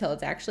judgments until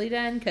it's actually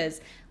done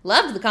because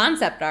loved the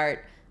concept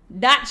art.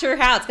 Not sure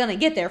how it's going to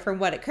get there from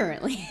what it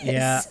currently is.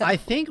 Yeah, so. I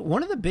think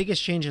one of the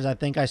biggest changes I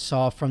think I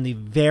saw from the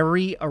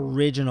very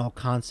original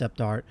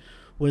concept art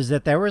was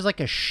that there was like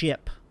a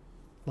ship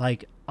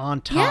like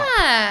on top.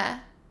 Yeah.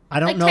 I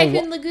don't know.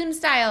 Typhoon Lagoon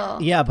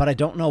style. Yeah, but I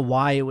don't know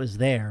why it was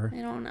there.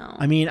 I don't know.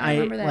 I mean, I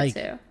remember that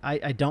too.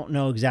 I don't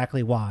know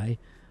exactly why,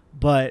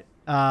 but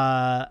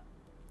well,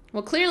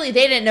 clearly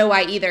they didn't know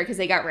why either because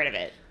they got rid of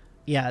it.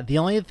 Yeah, the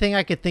only thing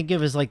I could think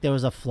of is like there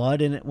was a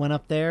flood and it went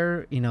up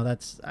there. You know,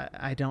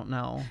 I don't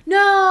know.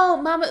 No,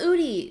 Mama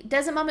Udi.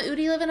 Doesn't Mama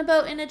Udi live in a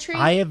boat in a tree?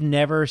 I have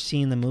never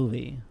seen the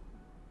movie.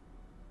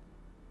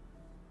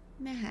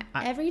 Matt,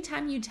 every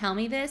time you tell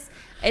me this,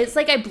 it's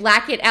like I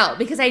black it out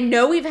because I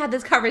know we've had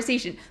this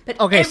conversation. But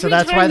okay, so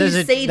that's why there's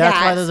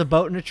a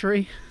boat in a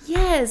tree.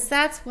 Yes,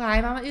 that's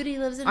why Mama Udi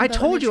lives in a boat in a tree. I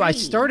told you I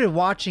started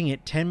watching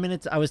it 10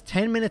 minutes. I was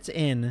 10 minutes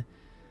in,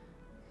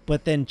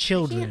 but then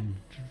children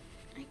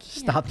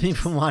stopped me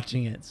from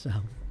watching it. So,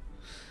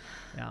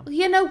 yeah.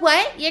 You know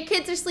what? Your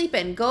kids are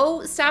sleeping.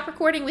 Go stop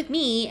recording with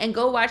me and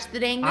go watch the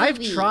dang movie.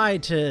 I've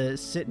tried to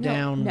sit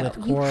down with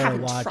Cora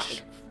to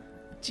watch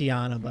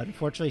Tiana, but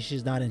unfortunately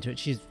she's not into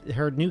it.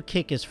 Her new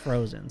kick is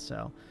Frozen,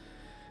 so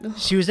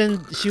she was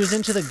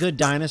into The Good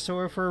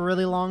Dinosaur for a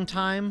really long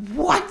time.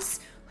 What?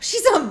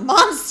 She's a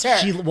monster.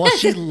 She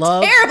loves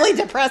terribly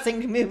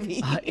depressing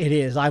movie. It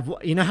is.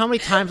 You know how many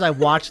times I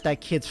watched that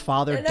kid's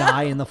father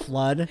die in the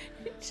flood?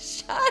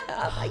 Shut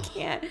up! I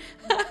can't.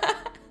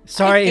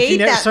 Sorry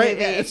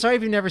if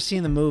you've never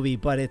seen the movie,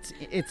 but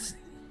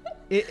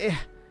it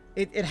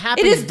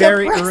happens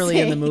very early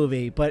in the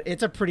movie, but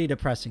it's a pretty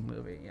depressing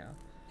movie. Yeah.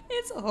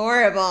 It's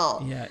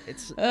horrible. Yeah,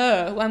 it's.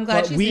 Oh, well, I'm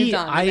glad she's moved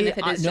on. Even if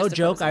it is no just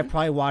joke. I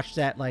probably watched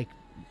that like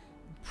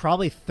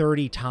probably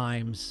 30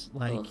 times,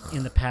 like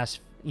in the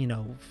past. You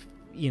know,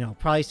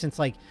 probably since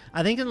like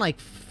I think in like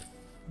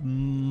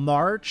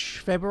March,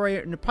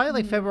 February, probably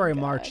like February,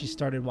 March. She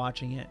started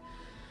watching it.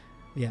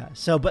 Yeah.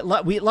 So, but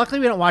luckily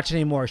we don't watch it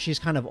anymore. She's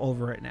kind of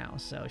over it now.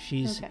 So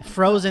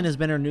Frozen has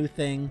been her new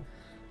thing.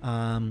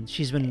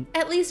 She's been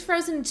at least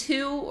Frozen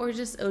 2 or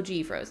just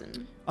OG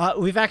Frozen.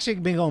 We've actually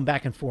been going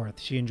back and forth.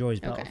 She enjoys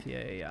both.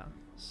 Okay. Yeah.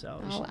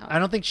 So I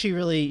don't think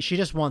she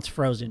just wants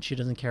Frozen. She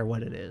doesn't care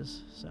what it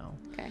is. So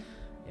okay.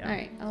 Yeah. All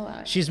right, I'll allow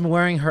it. She's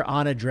wearing her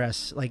Anna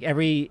dress like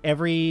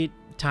every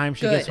time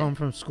she gets home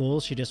from school.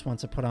 She just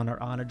wants to put on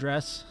her Anna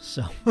dress.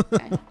 So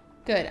okay.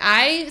 Good.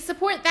 I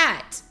support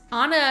that.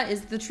 Anna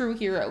is the true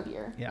hero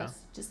here. Yeah. Let's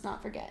just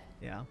not forget.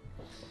 Yeah.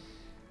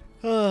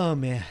 Oh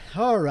man.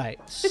 All right.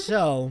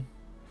 So.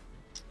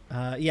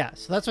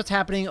 So that's what's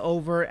happening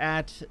over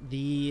at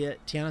the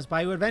Tiana's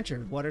Bayou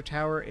Adventure. Water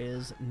Tower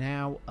is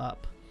now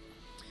up.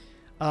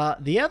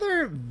 The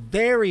other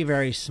very,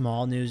 very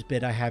small news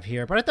bit I have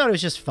here, but I thought it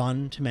was just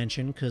fun to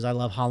mention because I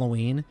love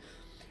Halloween.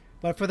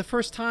 But for the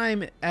first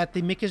time at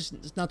the Mickey's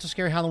Not So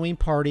Scary Halloween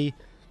party,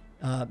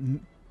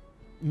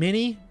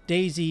 Minnie,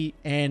 Daisy,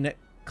 and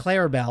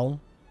Clarabelle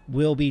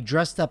will be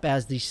dressed up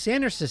as the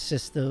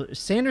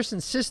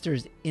Sanderson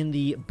sisters in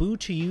the Boo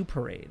to You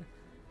parade.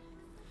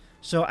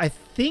 So I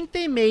think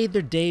they made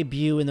their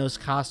debut in those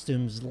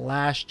costumes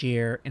last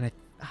year, and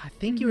I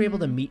think you were able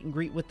to meet and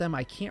greet with them.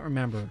 I can't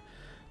remember.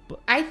 But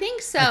I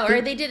think so,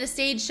 or they did a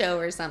stage show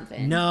or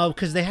something. No,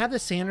 because they have the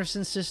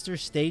Sanderson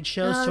sisters stage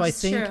show, so I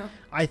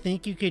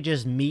think you could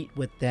just meet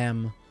with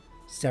them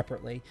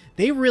separately.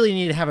 They really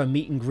need to have a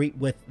meet and greet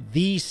with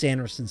the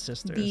Sanderson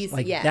sisters.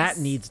 That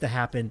needs to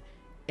happen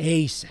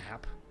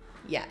ASAP.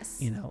 Yes.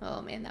 You know.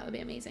 Oh man, that would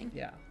be amazing.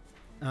 Yeah.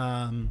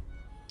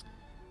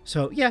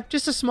 So yeah,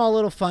 just a small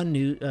little fun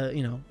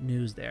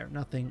news there.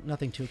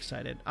 Nothing too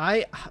excited.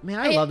 I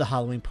love the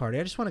Halloween party.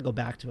 I just want to go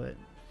back to it.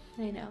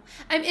 I know.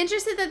 I'm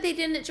interested that they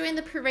didn't join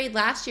the parade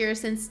last year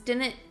since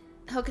didn't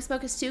Hocus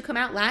Pocus 2 come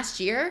out last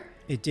year?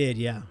 It did,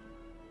 yeah.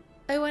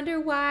 I wonder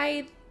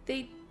why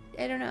I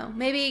don't know.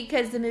 Maybe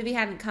because the movie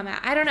hadn't come out.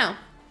 I don't know.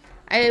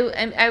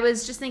 I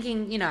was just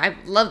thinking, I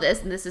love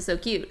this and this is so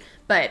cute,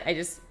 but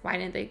why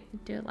didn't they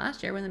do it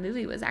last year when the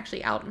movie was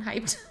actually out and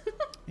hyped?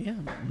 Yeah,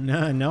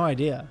 no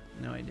idea.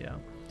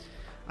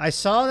 I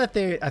saw that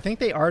I think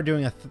they are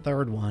doing a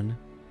third one,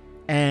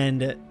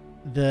 and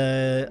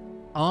the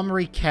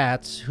Omri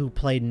Katz, who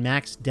played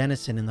Max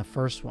Dennison in the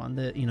first one,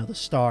 the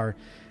star,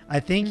 I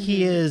think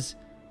he is.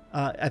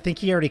 I think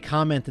he already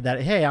commented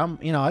that, hey,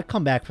 I'd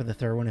come back for the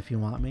third one if you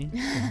want me.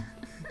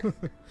 So.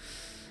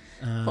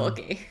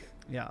 Okay.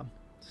 Yeah.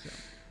 So.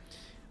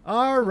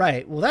 All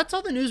right. Well, that's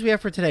all the news we have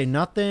for today.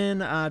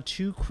 Nothing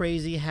too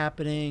crazy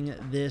happening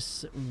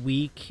this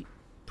week.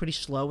 Pretty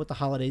slow with the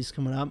holidays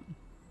coming up.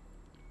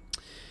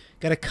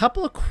 Got a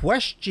couple of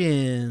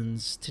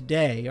questions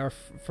today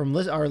from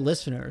our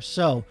listeners.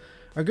 So,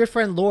 our good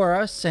friend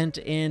Laura sent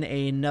in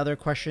another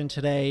question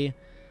today.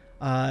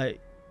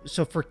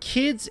 So, for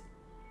kids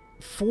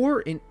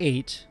 4 and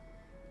 8,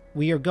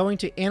 we are going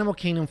to Animal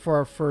Kingdom for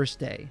our first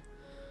day.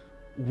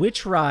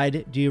 Which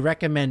ride do you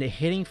recommend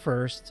hitting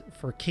first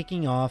for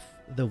kicking off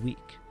the week?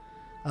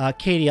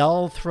 Katie,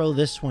 I'll throw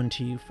this one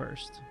to you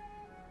first.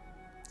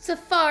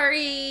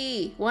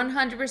 Safari!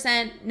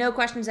 100%, no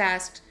questions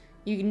asked.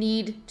 You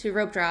need to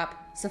rope drop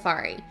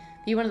Safari.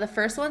 Be one of the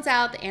first ones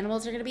out. The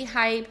animals are going to be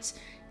hyped.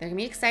 They're going to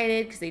be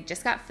excited because they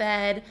just got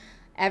fed.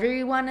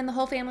 Everyone in the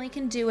whole family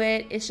can do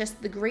it. It's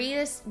just the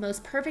greatest,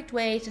 most perfect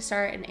way to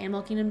start an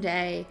Animal Kingdom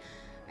day.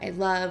 I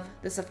love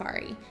the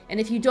Safari.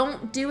 And if you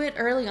don't do it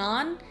early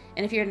on,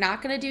 and if you're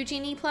not going to do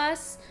Genie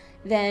Plus,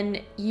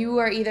 then you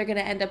are either going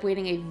to end up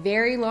waiting a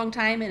very long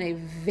time in a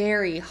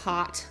very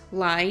hot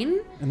line.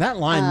 And that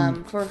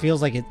line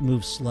feels like it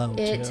moves slow,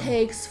 It too.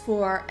 takes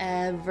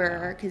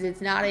forever because it's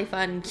not a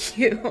fun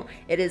queue.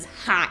 It is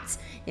hot,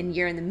 and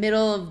you're in the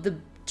middle of the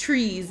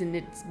trees, and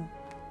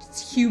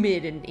it's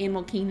humid and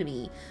Animal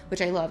Kingdom-y,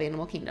 which I love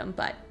Animal Kingdom,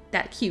 but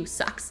that queue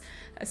sucks.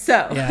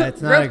 So yeah,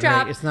 it's not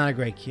a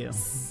great queue.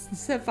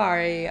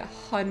 Safari,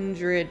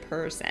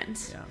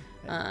 100%.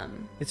 Yeah,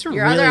 it's a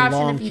really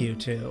long queue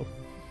too.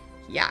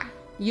 Yeah,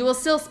 you will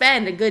still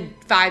spend a good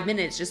 5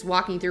 minutes just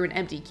walking through an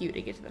empty queue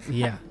to get to the front.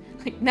 Yeah,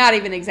 like not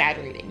even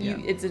exaggerating. Yeah.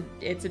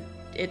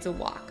 It's a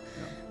walk.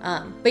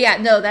 Yeah. But yeah,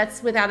 no,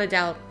 that's without a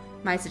doubt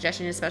my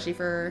suggestion, especially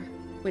for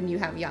when you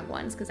have young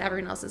ones, because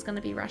everyone else is going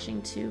to be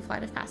rushing to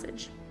Flight of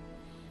Passage.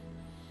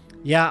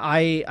 Yeah,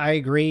 I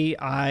agree.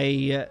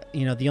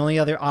 The only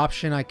other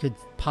option I could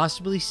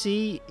possibly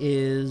see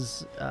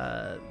is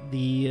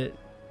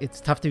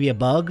it's tough to be a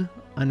bug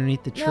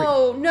underneath the tree.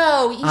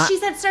 No, she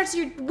said starts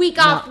your week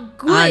off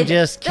good. I'm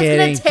just kidding.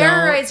 That's going to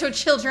terrorize her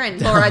children.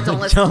 Laura,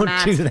 don't listen to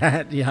Matt. Don't do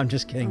that. Yeah, I'm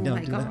just kidding. Oh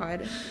don't do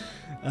God.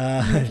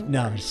 that.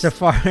 No,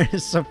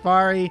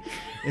 Safari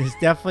is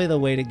definitely the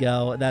way to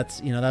go.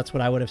 That's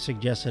what I would have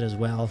suggested as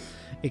well.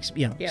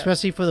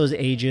 Especially for those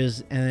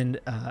ages, and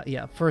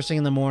first thing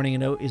in the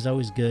morning is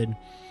always good.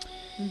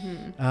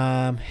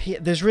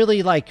 Mm-hmm. There's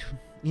really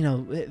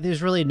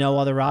there's really no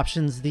other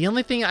options. The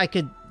only thing I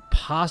could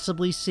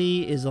possibly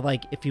see is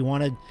if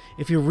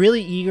you're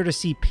really eager to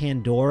see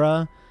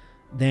Pandora,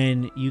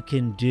 then you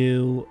can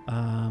do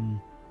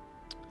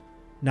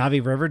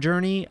Navi River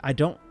Journey. I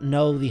don't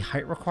know the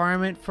height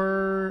requirement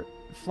for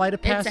Flight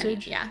of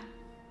Passage. Yeah.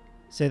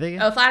 Say that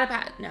again? Oh, Flight of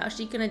Passage. No,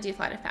 she's going to do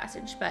Flight of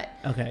Passage, but...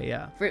 Okay,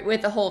 yeah.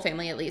 With the whole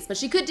family, at least. But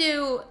she could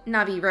do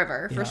Navi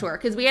River, for sure.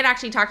 Because we had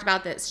actually talked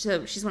about this.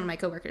 So she's one of my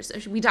coworkers.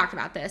 So we talked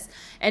about this.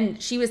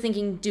 And she was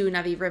thinking do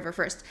Navi River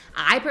first.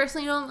 I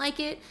personally don't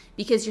like it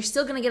because you're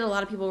still going to get a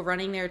lot of people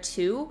running there,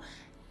 too.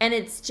 And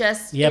it's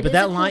just... Yeah, but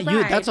that line...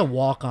 that's a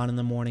walk-on in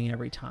the morning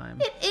every time.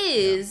 It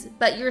is,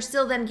 but you're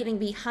still then getting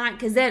behind...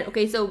 Because then,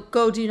 okay, so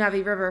go do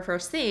Navi River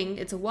first thing.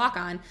 It's a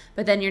walk-on,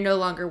 but then you're no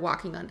longer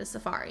walking onto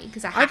Safari.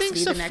 Because that has to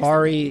be the next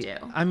thing you do.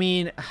 I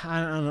mean,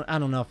 I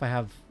don't know if I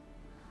have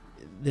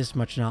this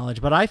much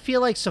knowledge, but I feel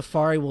like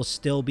Safari will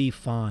still be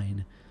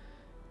fine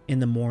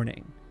in the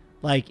morning.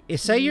 Like,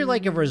 say you're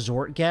like a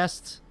resort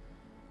guest...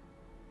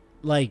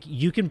 Like,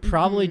 you can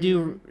probably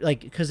do... Like,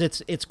 because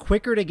it's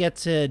quicker to get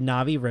to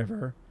Navi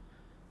River...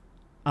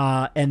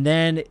 and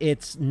then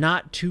it's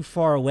not too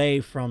far away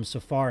from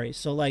Safari.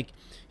 So,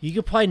 you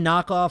could probably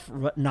knock off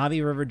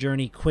Navi River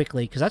Journey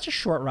quickly, because that's a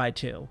short ride,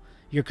 too.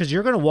 Because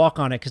you're going to walk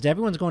on it, because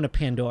everyone's going to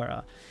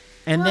Pandora.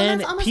 And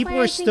then people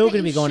are still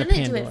going to be going to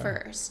Pandora. Do it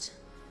first.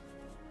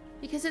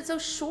 Because it's so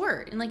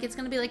short. And, it's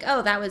going to be like,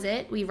 oh, that was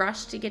it? We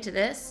rushed to get to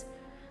this?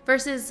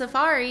 Versus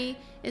Safari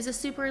is a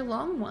super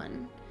long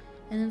one.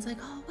 And it's like,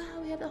 oh,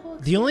 wow, we have the whole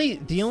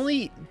experience.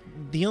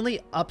 The only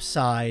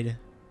upside...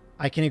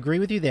 I can agree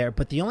with you there,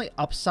 but the only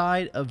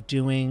upside of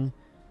doing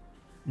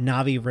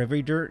Navi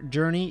River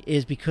Journey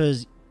is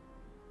because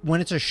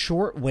when it's a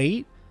short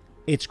wait,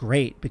 it's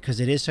great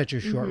because it is such a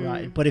short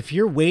ride. But if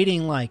you're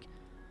waiting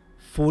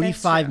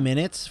 45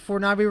 minutes for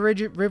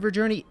Navi River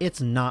Journey,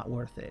 it's not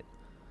worth it.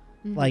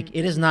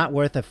 It is not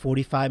worth a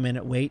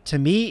 45-minute wait. To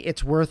me,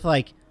 it's worth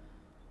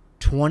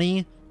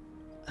 20,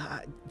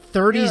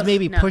 30s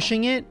maybe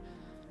pushing it.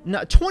 No,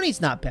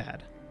 20's not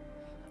bad.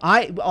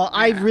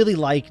 I really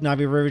like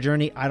Navi River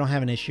Journey. I don't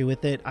have an issue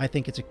with it. I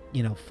think it's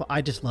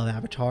I just love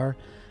Avatar.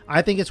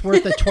 I think it's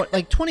worth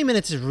 20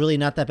 minutes is really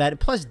not that bad.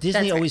 Plus,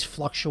 Disney always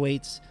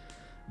fluctuates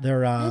their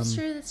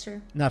That's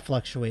true. Not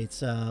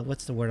fluctuates.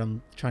 What's the word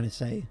I'm trying to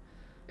say?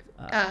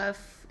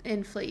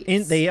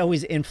 inflates. They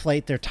always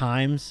inflate their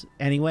times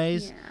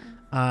anyways.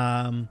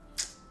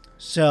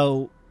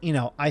 So,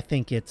 I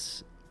think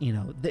it's,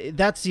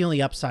 that's the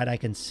only upside I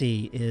can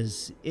see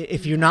is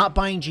if you're not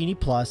buying Genie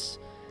Plus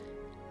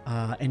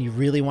and you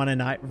really want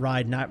to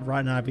ride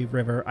Navi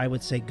River, I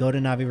would say go to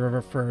Navi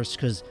River first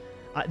because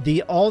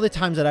all the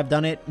times that I've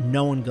done it,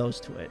 no one goes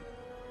to it.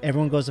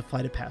 Everyone goes to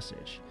Flight of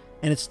Passage.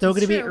 And it's still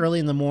going to be early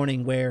in the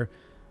morning where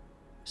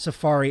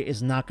Safari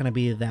is not going to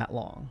be that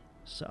long.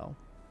 So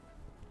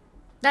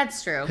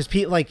that's true. Because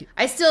people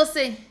I still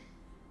say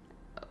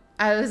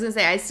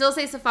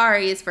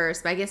Safari is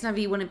first, but I guess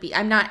Navi wouldn't be.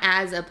 I'm not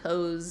as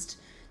opposed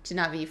to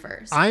Navi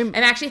first. I'm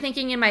actually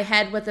thinking in my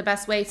head what the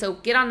best way. So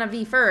get on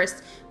Navi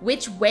first.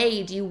 Which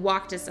way do you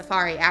walk to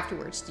Safari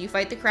afterwards? Do you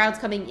fight the crowds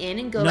coming in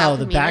and go out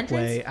the main entrance?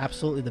 Way.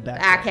 Absolutely the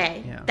back way.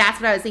 Okay,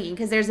 that's what I was thinking.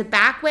 Because there's a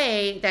back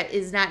way that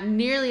is not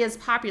nearly as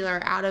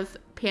popular out of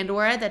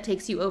Pandora that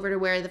takes you over to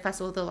where the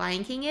Festival of the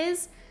Lion King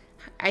is.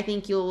 I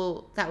think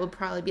that would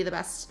probably be the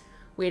best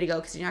way to go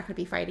because you're not going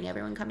to be fighting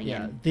everyone coming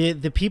in.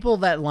 The people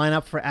that line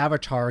up for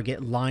Avatar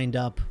get lined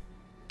up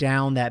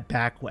down that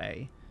back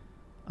way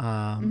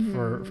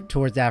for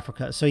towards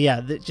Africa. So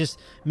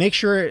just make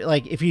sure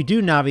if you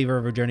do Navi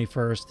River Journey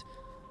first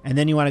and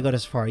then you want to go to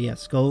Safari,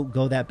 yes, go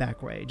that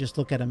back way. Just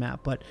look at a map.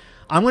 But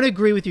I'm going to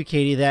agree with you,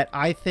 Katie, that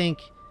I think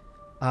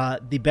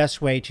the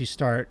best way to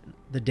start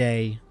the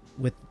day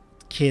with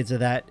kids of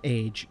that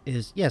age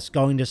is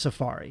going to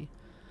Safari.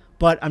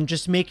 But I'm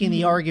just making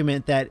the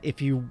argument that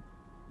if you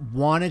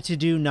wanted to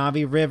do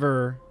Navi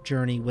River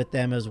Journey with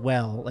them as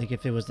well,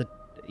 if it was the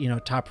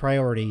top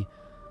priority,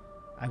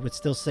 I would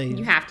still say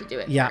you have to do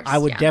it first. I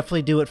would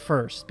definitely do it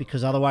first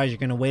because otherwise you're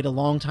going to wait a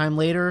long time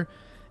later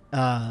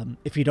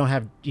if you don't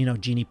have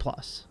Genie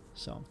Plus.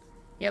 So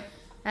yep,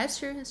 that's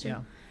true.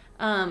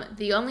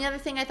 The only other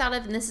thing I thought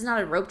of, and this is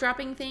not a rope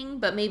dropping thing,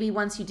 but maybe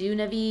once you do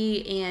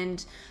Navi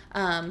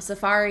and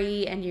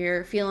Safari and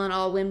you're feeling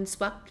all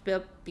windswept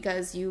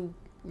because you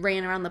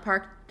ran around the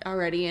park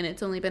already and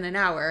it's only been an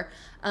hour,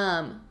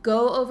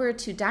 go over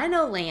to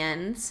Dino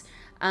Land.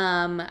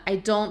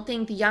 I don't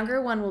think the younger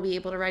one will be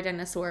able to ride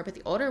Dinosaur, but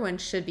the older one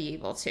should be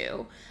able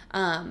to.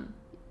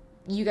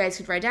 You guys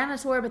could ride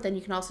Dinosaur, but then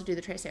you can also do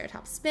the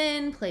Triceratops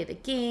spin, play the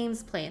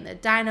games, play in the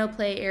Dino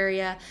Play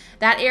area.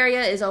 That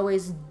area is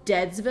always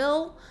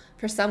Deadsville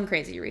for some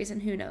crazy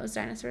reason. Who knows?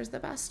 Dinosaur is the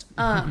best.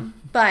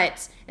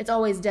 But it's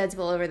always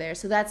Deadsville over there.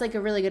 So that's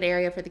a really good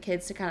area for the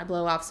kids to kind of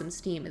blow off some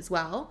steam as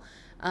well.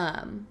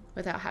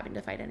 Without having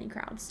to fight any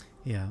crowds.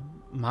 Yeah,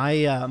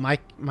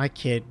 my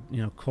kid,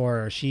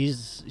 Cora,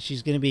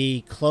 she's gonna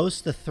be close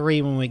to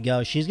 3 when we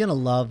go. She's gonna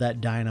love that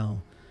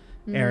dino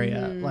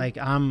area.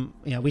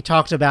 We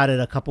talked about it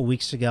a couple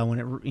weeks ago when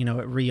it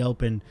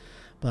reopened,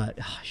 but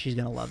she's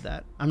gonna love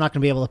that. I'm not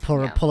gonna be able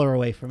to pull her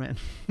away from it.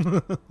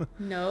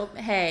 Nope.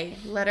 Hey,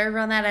 let her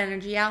run that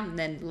energy out and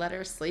then let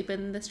her sleep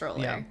in the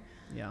stroller.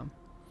 Yeah.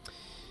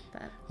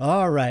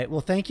 All right.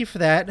 Well, thank you for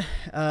that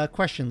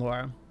question,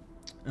 Laura.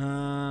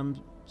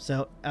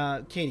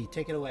 Katie,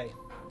 take it away.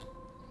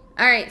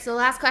 All right, so the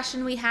last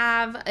question we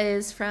have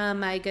is from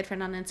my good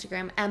friend on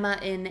Instagram, Emma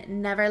in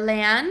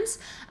Neverland.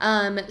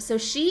 So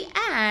she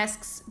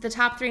asks the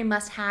top 3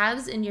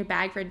 must-haves in your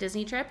bag for a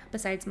Disney trip,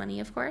 besides money,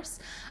 of course.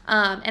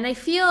 And I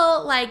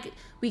feel like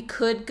we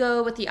could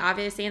go with the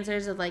obvious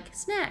answers of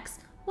snacks,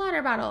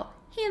 water bottle,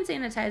 hand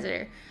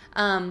sanitizer.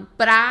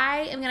 But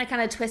I am going to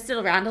kind of twist it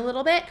around a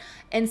little bit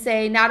and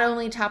say not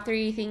only top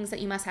 3 things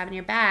that you must have in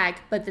your bag,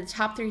 but the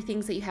top 3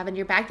 things that you have in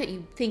your bag that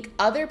you think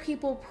other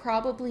people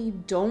probably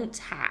don't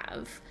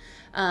have,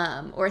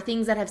 or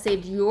things that have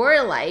saved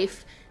your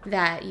life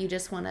that you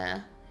just want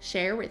to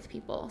share with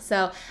people.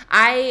 So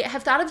I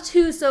have thought of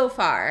 2 so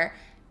far,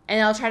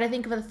 and I'll try to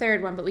think of a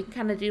third one, but we can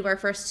kind of do our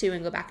first 2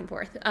 and go back and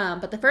forth.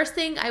 But the first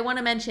thing I want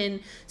to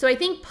mention, so I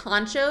think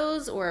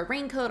ponchos or a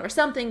raincoat or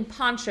something,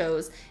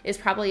 ponchos is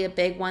probably a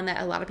big one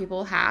that a lot of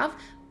people have.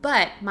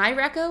 But my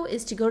reco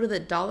is to go to the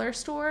dollar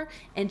store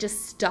and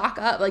just stock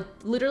up,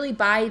 literally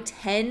buy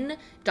 10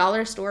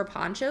 dollar store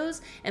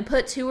ponchos and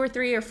put 2 or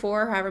 3 or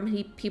 4, however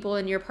many people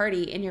in your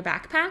party in your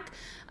backpack.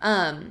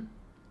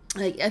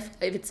 If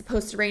it's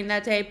supposed to rain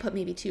that day, put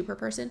maybe 2 per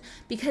person,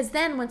 because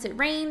then once it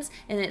rains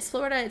and it's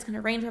Florida, it's going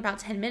to rain for about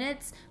 10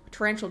 minutes,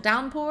 torrential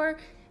downpour,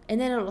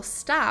 and then it'll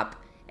stop.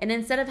 And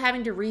instead of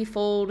having to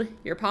refold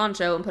your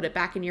poncho and put it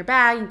back in your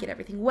bag and get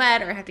everything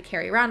wet, or have to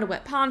carry around a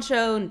wet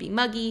poncho and be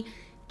muggy,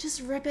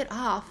 just rip it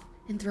off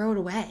and throw it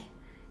away.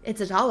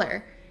 It's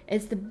 $1.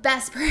 It's the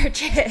best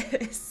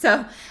purchase.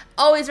 So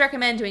always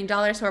recommend doing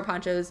dollar store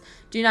ponchos.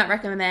 Do not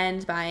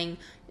recommend buying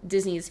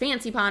Disney's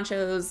fancy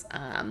ponchos.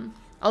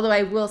 Although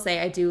I will say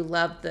I do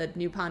love the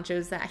new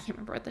ponchos that I can't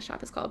remember what the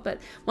shop is called, but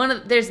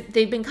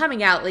they've been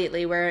coming out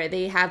lately where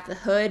they have the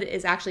hood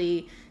is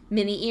actually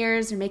mini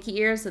ears or Mickey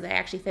ears, so they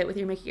actually fit with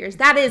your Mickey ears.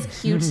 That is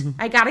cute.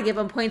 I gotta give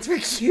them points for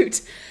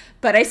cute,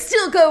 but I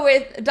still go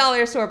with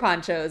dollar store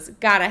ponchos.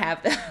 Gotta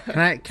have those.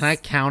 Can I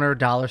counter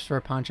dollar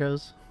store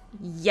ponchos?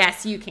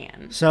 Yes, you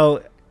can.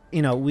 So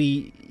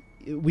we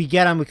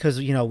get them because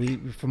we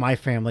for my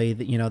family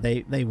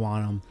they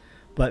want them.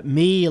 But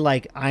me,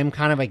 like, I'm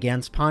kind of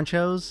against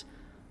ponchos.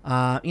 You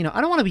know,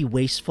 I don't want to be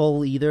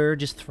wasteful either,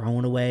 just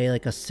throwing away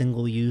like a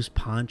single-use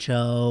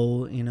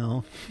poncho, you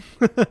know.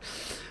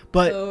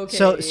 But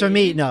Okay. so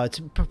me, no,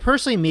 it's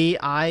personally me.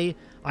 I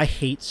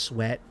hate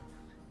sweat,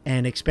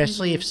 and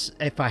especially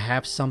if I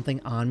have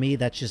something on me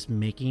that's just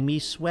making me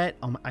sweat,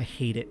 I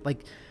hate it.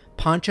 Like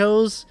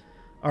ponchos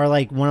are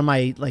like one of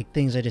my like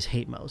things I just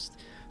hate most.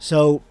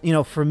 So you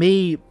know, for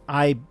me,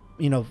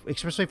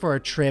 especially for a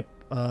trip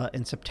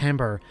in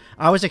September,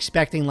 I was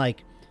expecting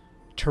like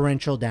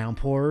torrential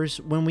downpours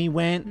when we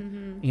went.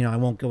 You know, I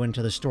won't go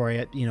into the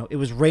story. You know, it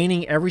was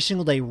raining every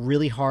single day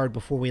really hard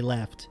before we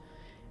left.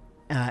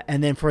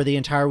 And then for the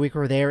entire week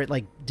we were there, it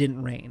like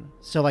didn't rain.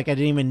 So like I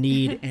didn't even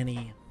need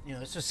any, you know,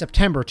 this was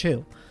September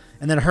too.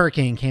 And then a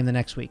hurricane came the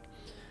next week.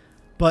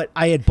 But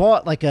I had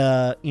bought like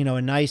a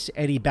nice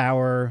Eddie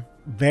Bauer,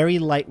 very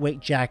lightweight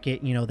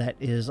jacket, you know, that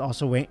is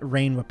also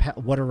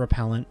water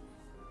repellent.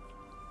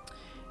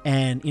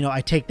 And, you know,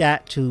 I take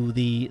that to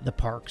the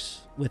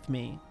parks with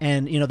me.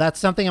 And, you know, that's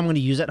something I'm going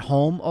to use at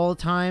home all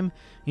the time.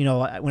 You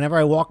know, whenever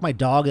I walk my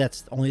dog,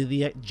 that's only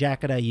the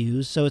jacket I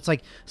use. So it's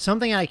like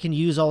something I can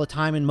use all the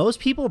time. And most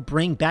people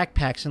bring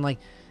backpacks and like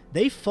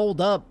they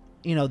fold up,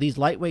 you know, these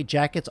lightweight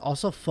jackets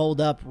also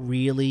fold up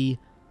really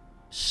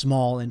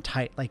small and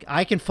tight. Like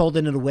I can fold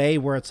it in a way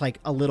where it's like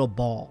a little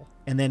ball.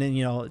 And then,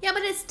 you know. Yeah,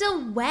 but it's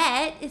still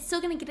wet. It's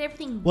still going to get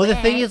everything well, wet.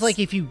 The thing is, like,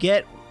 if you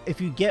get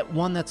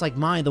one that's like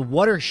mine, the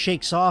water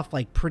shakes off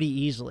like pretty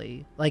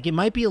easily. Like it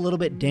might be a little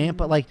bit damp,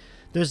 but like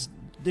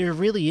there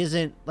really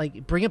isn't.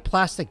 Like bring a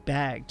plastic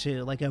bag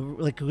too,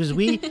 because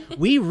we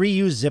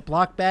reuse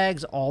Ziploc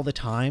bags all the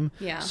time.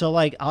 Yeah. So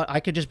like I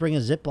could just bring a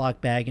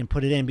Ziploc bag and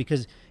put it in,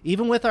 because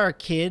even with our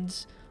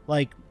kids,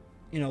 like,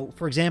 you know,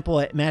 for example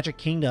at Magic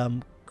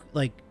Kingdom,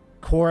 like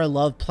Cora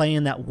loved playing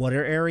in that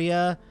water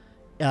area,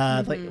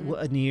 like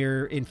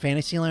near in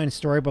Fantasyland and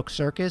Storybook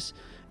Circus.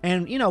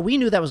 And, you know, we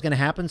knew that was going to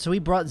happen, so we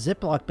brought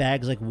Ziploc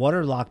bags, like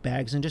waterlock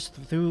bags, and just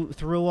threw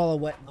all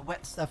the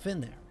wet stuff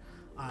in there.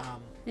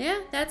 Yeah,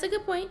 that's a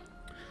good point.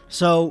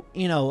 So,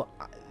 you know,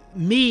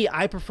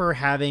 I prefer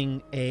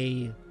having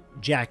a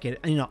jacket.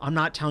 You know, I'm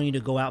not telling you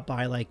to go out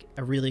buy, like,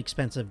 a really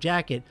expensive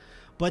jacket.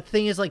 But the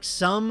thing is,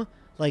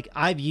 like,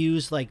 I've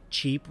used, like,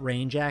 cheap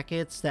rain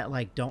jackets that,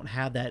 like, don't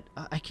have that.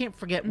 I can't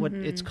forget what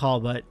it's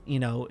called, but, you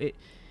know,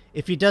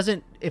 if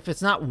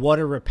it's not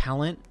water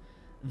repellent,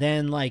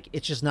 then like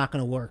it's just not going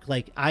to work.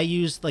 Like I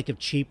used like a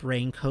cheap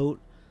raincoat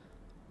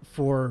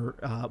for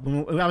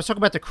when I was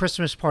talking about the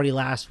Christmas party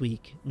last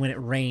week when it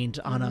rained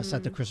on us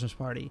at the Christmas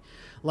party.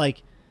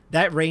 Like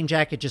that rain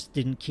jacket just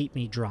didn't keep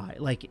me dry.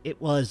 Like it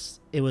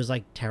was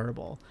like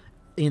terrible,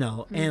 you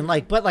know. And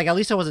like, but like at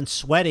least I wasn't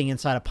sweating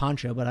inside a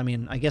poncho. But I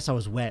mean, I guess I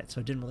was wet,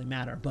 so it didn't really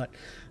matter. But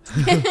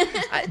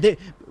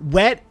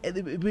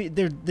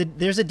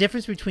there's a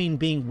difference between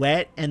being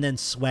wet and then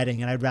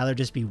sweating, and I'd rather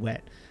just be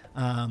wet.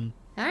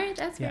 All right,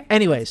 that's fair.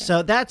 Anyway,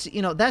 so that's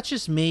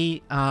just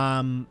me.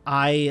 I'm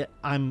kind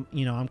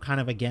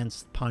of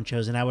against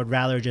ponchos, and I would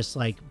rather just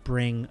like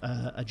bring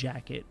a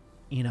jacket,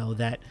 you know,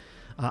 that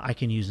I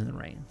can use in the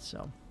rain.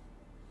 So.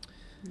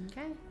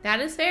 Okay, that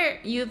is fair.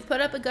 You've put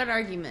up a good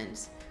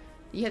argument.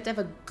 You have to have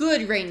a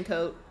good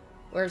raincoat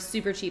or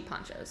super cheap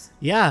ponchos.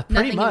 Yeah,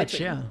 pretty Nothing much.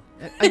 Yeah.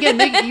 Again,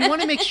 you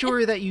want to make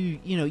sure that you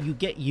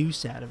get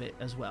use out of it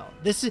as well.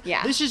 This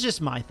is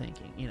just my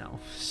thinking, you know.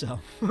 So.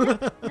 No,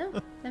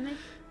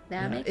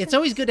 that makes it's sense.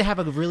 always good to have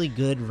a really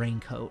good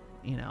raincoat,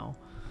 you know.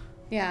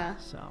 Yeah.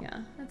 So.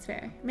 Yeah, that's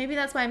fair. Maybe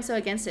that's why I'm so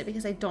against it,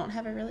 because I don't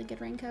have a really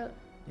good raincoat.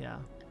 Yeah.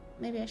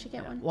 Maybe I should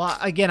get one. Well,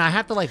 again, I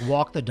have to like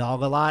walk the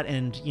dog a lot,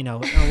 and you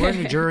know we're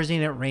in New Jersey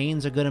and it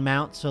rains a good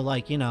amount, so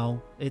like, you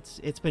know, it's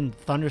been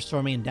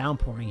thunderstorming and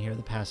downpouring here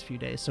the past few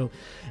days, so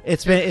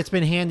it's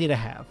been handy to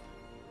have.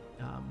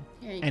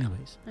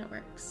 Anyways, that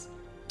works.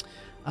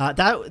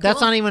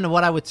 That's not even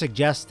what I would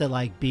suggest to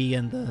like be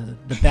in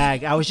the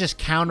bag. I was just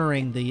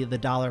countering the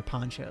dollar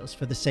ponchos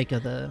for the sake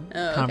of the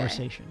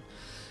conversation.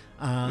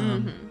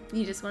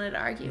 You just wanted to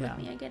argue with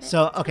me. I get it.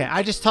 So okay,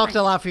 I just talked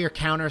a lot for your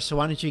counter. So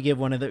why don't you give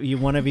one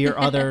of your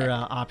other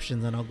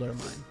options, and I'll go to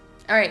mine.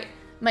 All right,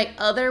 my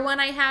other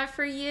one I have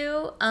for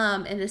you,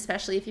 and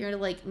especially if you're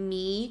like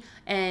me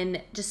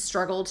and just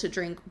struggle to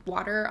drink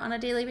water on a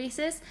daily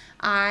basis,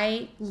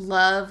 I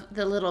love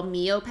the little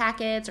Mio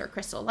packets or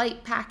Crystal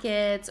Light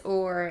packets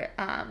or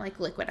like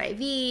Liquid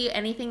IV,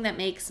 anything that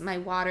makes my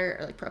water,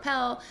 or like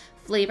Propel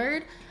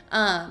flavored.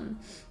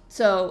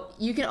 So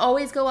you can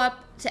always go up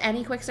to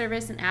any quick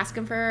service and ask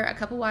them for a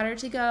cup of water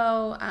to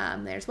go.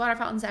 There's water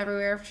fountains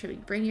everywhere.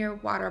 Bring your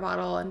water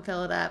bottle and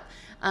fill it up.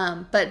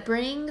 But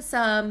bring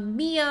some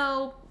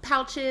Mio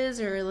pouches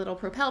or little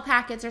Propel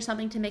packets or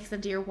something to mix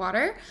into your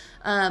water.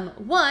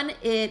 One,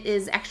 it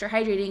is extra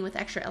hydrating with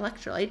extra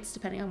electrolytes,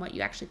 depending on what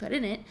you actually put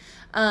in it.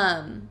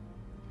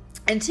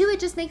 And two, it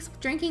just makes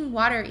drinking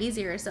water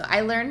easier. So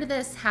I learned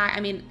this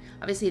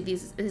obviously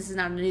this is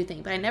not a new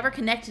thing, but I never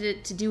connected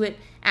it to do it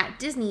at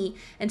Disney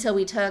until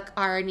we took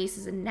our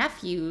nieces and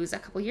nephews a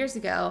couple years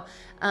ago.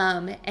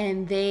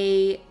 And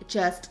they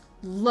just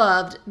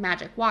loved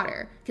magic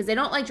water because they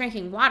don't like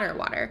drinking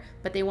water,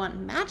 but they want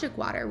magic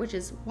water, which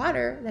is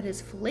water that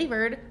is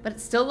flavored, but it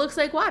still looks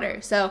like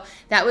water. So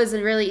that was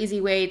a really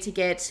easy way to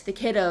get the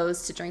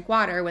kiddos to drink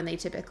water when they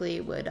typically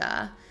would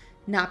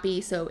not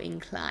be so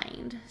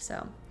inclined.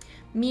 So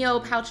Mio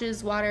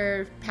pouches,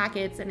 water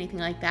packets, anything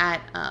like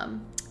that,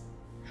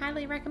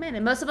 highly recommend.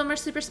 And most of them are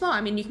super small.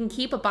 I mean, you can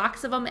keep a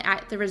box of them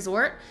at the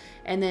resort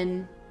and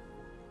then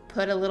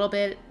put a little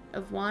bit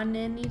of one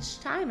in each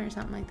time or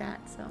something like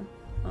that. So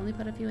only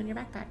put a few in your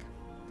backpack.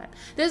 But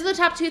those are the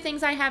top 2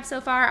 things I have so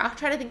far. I'll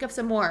try to think of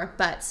some more.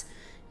 But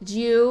do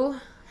you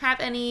have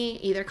any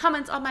either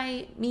comments on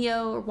my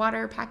Mio or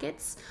water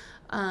packets?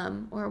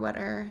 Or what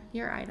are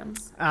your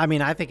items? I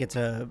mean, I think it's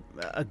a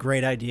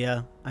great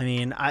idea. I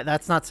mean,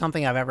 that's not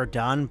something I've ever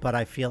done, but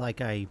I feel like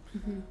I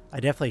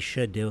definitely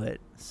should do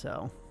it.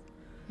 So,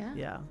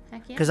 yeah.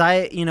 Heck yeah. Because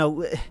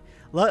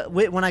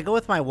when I go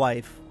with my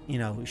wife, you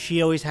know,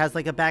 she always has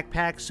like a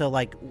backpack. So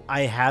like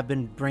I have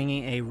been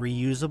bringing a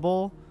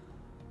reusable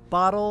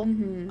bottle.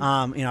 You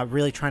know,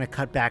 really trying to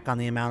cut back on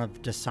the amount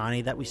of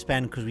Dasani that we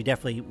spend because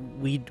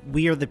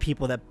we are the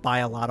people that buy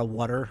a lot of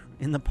water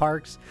in the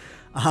parks.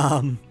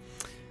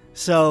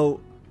 So,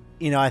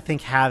 you know, I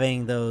think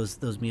having those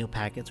meal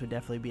packets would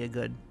definitely be a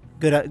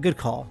good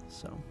call.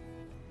 So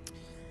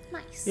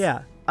nice.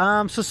 Yeah.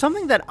 So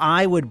something that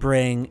I would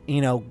bring,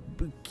 you know,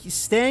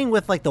 staying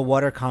with like the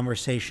water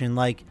conversation,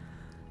 like,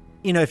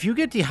 you know, if you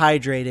get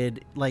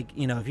dehydrated, like,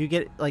 you know, if you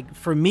get like,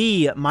 for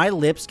me, my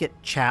lips get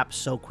chapped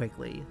so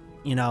quickly,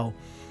 you know,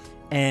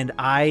 and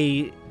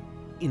I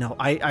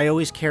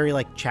always carry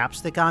like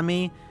chapstick on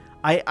me.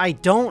 I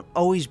don't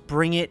always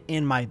bring it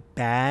in my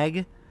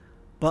bag.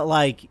 But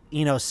like,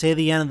 you know, say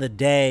the end of the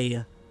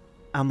day,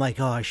 I'm like,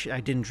 oh, I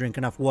didn't drink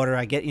enough water.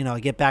 I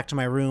get back to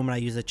my room and I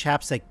use a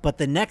chapstick. But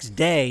the next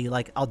day,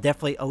 like, I'll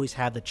definitely always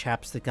have the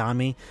chapstick on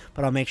me.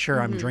 But I'll make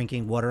sure I'm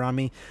drinking water on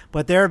me.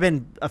 But there have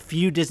been a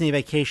few Disney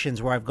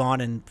vacations where I've gone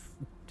and,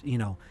 you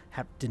know,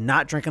 did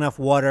not drink enough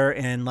water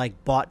and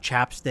like bought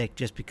chapstick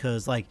just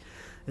because like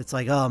it's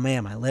like, oh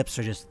man, my lips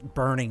are just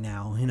burning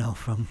now, you know,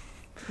 from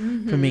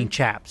being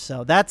chapped.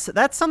 So that's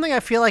something I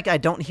feel like I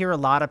don't hear a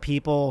lot of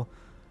people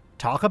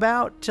talk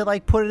about to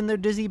like put it in their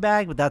Disney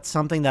bag, but that's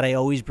something that I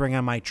always bring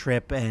on my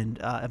trip and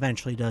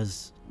eventually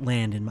does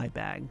land in my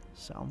bag.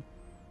 So,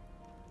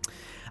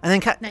 and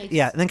then nice.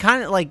 Yeah, and then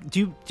kind of like,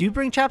 do you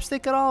bring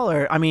chapstick at all?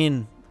 Or I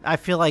mean, I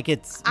feel like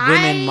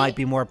women might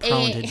be more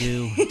prone to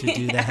do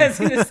that. I was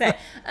gonna say,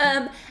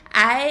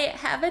 I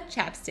have a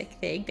chapstick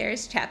thing.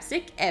 There's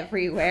chapstick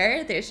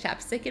everywhere. There's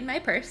chapstick in my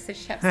purse.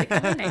 There's chapstick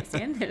on my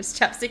nightstand. There's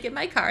chapstick in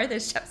my car.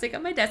 There's chapstick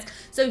on my desk.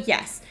 So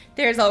yes,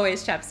 there's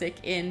always chapstick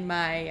in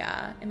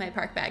my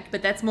park bag.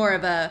 But that's more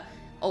of a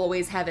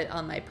always have it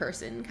on my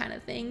person kind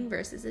of thing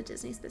versus a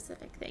Disney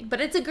specific thing.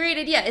 But it's a great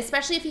idea,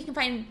 especially if you can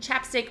find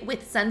chapstick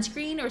with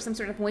sunscreen or some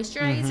sort of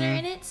moisturizer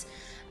in it,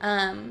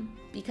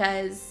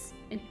 because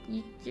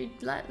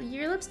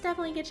your lips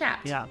definitely get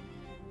chapped. Yeah.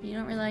 You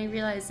don't really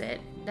realize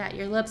it that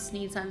your lips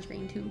need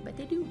sunscreen too, but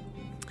they do.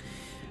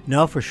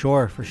 No, for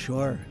sure.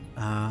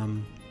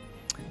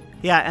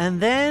 Yeah, and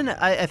then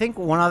I think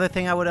one other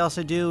thing I would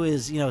also do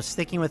is, you know,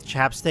 sticking with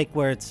chapstick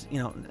where it's, you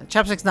know,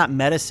 chapstick's not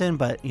medicine,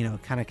 but, you know,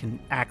 kind of can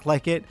act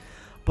like it.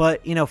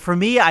 But, you know, for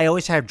me, I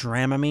always have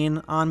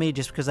Dramamine on me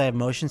just because I have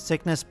motion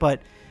sickness.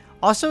 But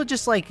also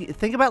just like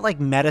think about like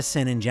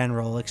medicine in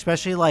general,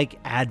 especially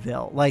like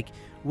Advil. Like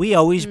we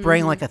always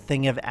bring like a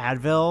thing of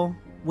Advil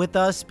with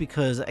us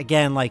because,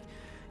 again, like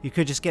you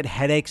could just get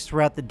headaches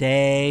throughout the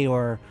day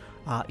or,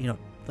 you know,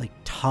 like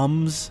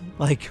Tums,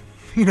 like,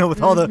 you know,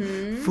 with all the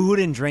food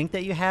and drink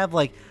that you have.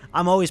 Like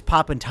I'm always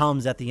popping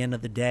Tums at the end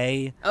of the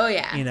day. Oh,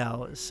 yeah. You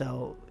know,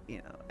 so, you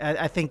know,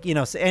 I think, you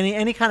know, so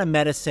any kind of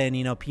medicine,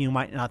 you know, you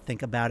might not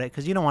think about it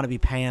because you don't want to be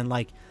paying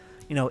like,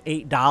 you know,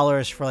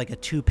 $8 for like a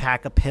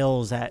 2-pack of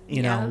pills at,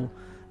 you know,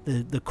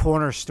 the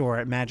corner store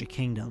at Magic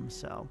Kingdom.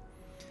 So.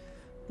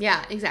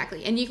 Yeah,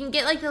 exactly. And you can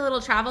get like the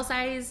little travel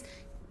size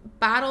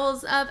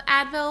bottles of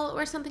Advil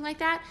or something like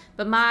that.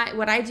 But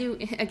what I do,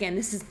 again,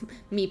 this is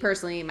me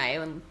personally, my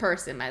own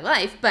purse in my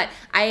life, but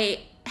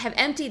I have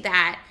emptied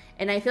that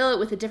and I fill it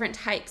with the different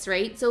types,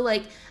 right? So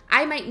like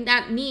I might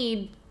not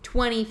need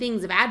 20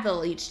 things of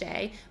Advil each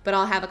day, but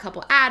I'll have a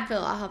couple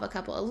Advil, I'll have a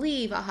couple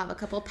Aleve, I'll have a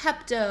couple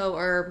Pepto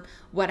or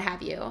what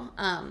have you.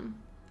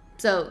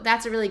 So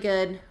that's a really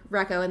good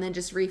reco, and then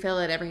just refill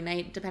it every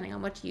night depending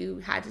on what you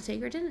had to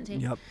take or didn't take.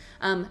 Yep.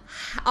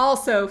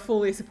 Also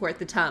fully support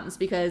the Tums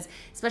because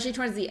especially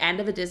towards the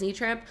end of a Disney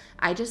trip,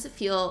 I just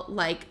feel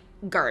like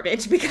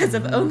garbage because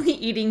of only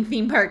eating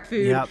theme park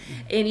food,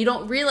 and you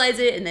don't realize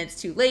it, and then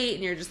it's too late,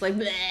 and you're just like,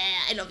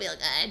 I don't feel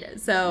good.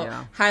 So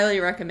highly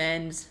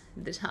recommend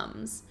the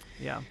Tums.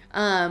 Yeah.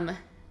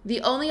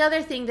 The only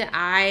other thing that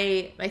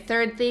my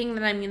third thing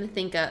that I'm going to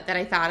think of that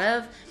I thought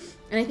of,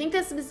 and I think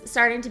this is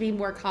starting to be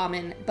more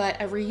common,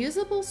 but a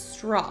reusable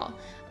straw,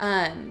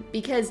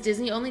 because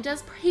Disney only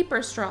does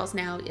paper straws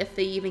now if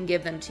they even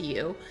give them to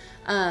you.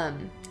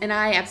 And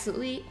I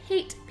absolutely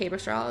hate paper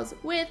straws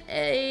with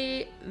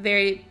a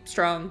very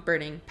strong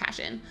burning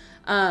passion.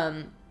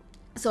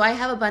 So I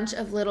have a bunch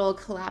of little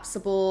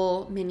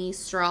collapsible mini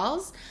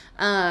straws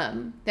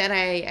that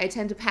I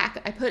tend to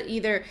pack. I put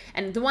either,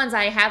 and the ones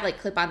I have like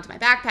clip onto my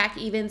backpack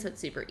even, so it's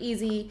super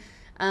easy.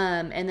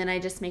 And then I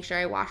just make sure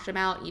I wash them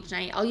out each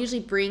night. I'll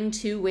usually bring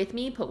 2 with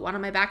me, put one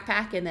on my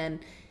backpack, and then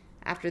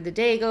after the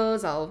day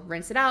goes, I'll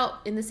rinse it out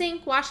in the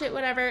sink, wash it,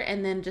 whatever,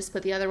 and then just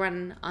put the other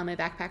one on my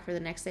backpack for the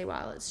next day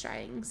while it's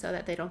drying so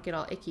that they don't get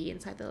all icky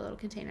inside the little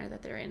container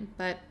that they're in.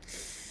 But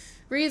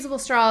reusable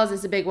straws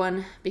is a big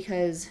one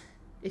because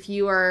if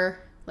you are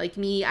like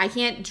me, I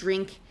can't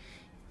drink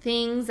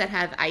things that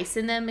have ice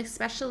in them,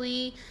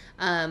 especially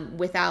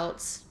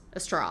without a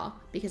straw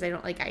because I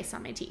don't like ice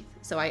on my teeth.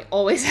 So I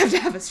always have to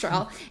have a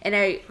straw, and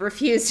I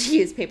refuse to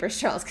use paper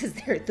straws because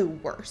they're the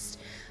worst.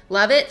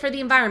 Love it for the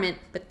environment,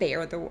 but they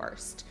are the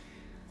worst.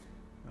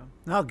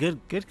 No, good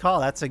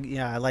call.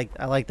 I like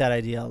that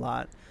idea a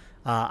lot.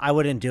 I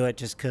wouldn't do it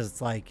just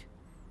because like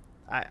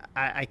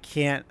I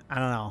can't, I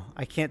don't know.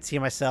 I can't see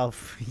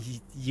myself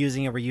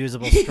using a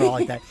reusable straw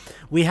like that.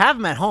 We have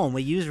them at home.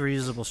 We use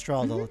reusable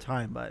straws all the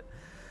time, but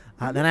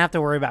then I have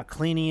to worry about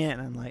cleaning it,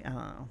 and I'm like, I don't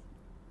know.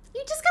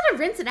 You just got to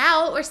rinse it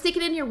out or stick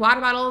it in your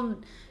water bottle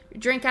and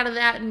drink out of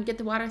that and get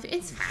the water through.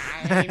 It's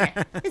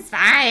fine. It's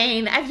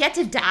fine. I've yet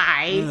to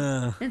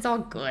die. It's all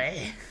good.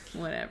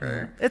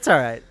 Whatever. It's all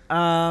right.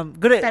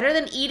 Good. Better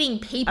than eating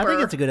paper. I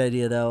think it's a good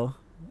idea, though.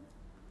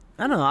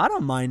 I don't know. I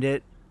don't mind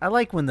it. I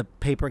like when the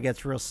paper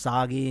gets real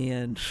soggy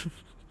and...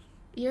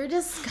 You're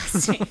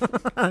disgusting.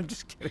 I'm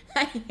just kidding.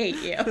 I hate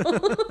you.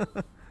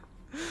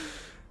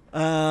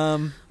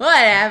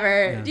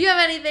 Whatever. Yeah. Do you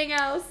have anything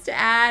else to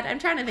add? I'm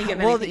trying to think of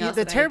anything else.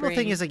 The terrible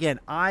thing is, again,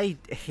 I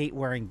hate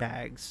wearing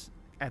bags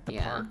at the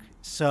park.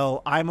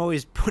 So I'm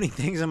always putting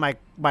things in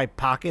my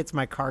pockets,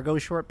 my cargo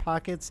short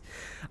pockets.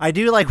 I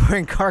do like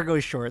wearing cargo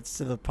shorts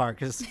to the park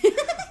because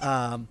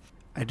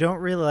I don't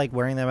really like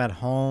wearing them at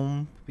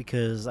home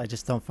because I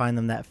just don't find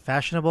them that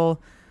fashionable.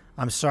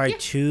 I'm sorry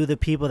to the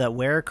people that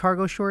wear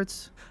cargo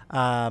shorts.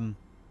 But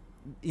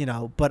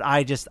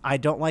I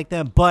don't like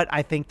them, but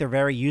I think they're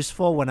very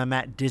useful when I'm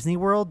at Disney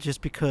World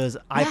just because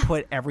I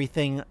put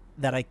everything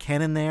that I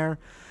can in there.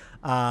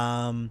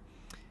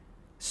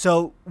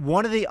 So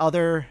one of the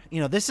other,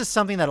 this is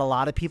something that a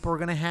lot of people are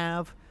going to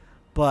have,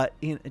 but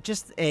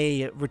just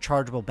a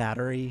rechargeable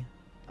battery.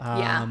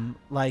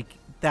 Like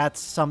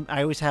that's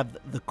I always have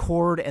the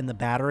cord and the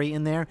battery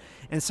in there.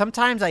 And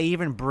sometimes I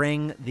even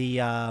bring the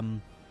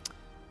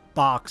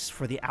box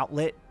for the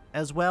outlet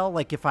as well.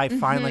 Like if I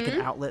find like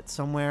an outlet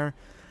somewhere,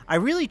 I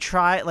really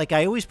try, like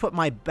I always put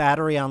my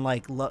battery on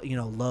like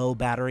low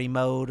battery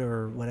mode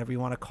or whatever you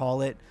want to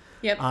call it.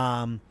 Yep.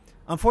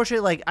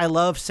 Unfortunately, like I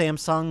love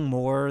Samsung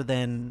more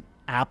than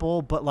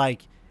Apple, but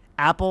like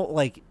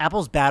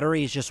Apple's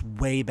battery is just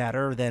way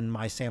better than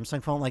my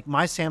Samsung phone. Like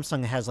my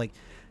Samsung has like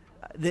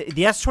the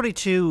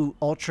S22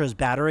 Ultra's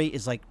battery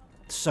is like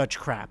such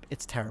crap.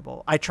 It's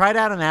terrible. I tried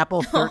out an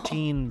Apple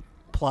 13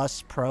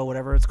 Plus Pro,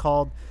 whatever it's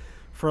called,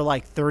 for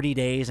like 30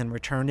 days and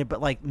returned it.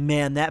 But like,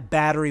 man, that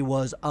battery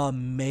was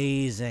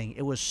amazing.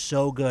 It was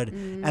so good.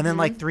 And then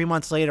like 3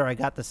 months later, I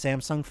got the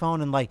Samsung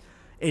phone and like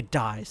it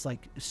dies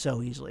like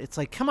so easily. It's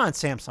like, come on,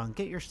 Samsung,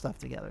 get your stuff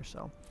together.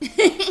 So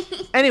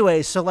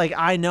anyway, so like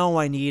I know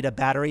I need a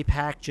battery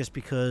pack just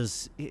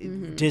because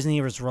Disney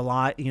is they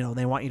want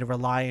you to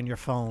rely on your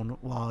phone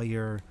while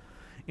you're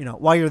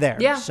there.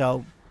 Yeah.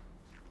 So,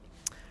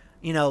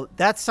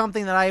 that's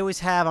something that I always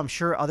have. I'm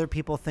sure other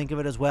people think of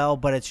it as well,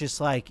 but it's just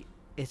like,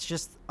 it's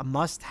just a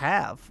must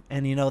have.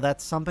 And,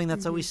 that's something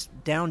that's always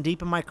down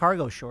deep in my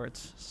cargo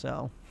shorts.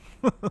 So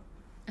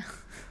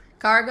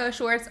cargo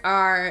shorts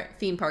are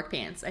theme park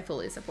pants. I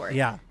fully support.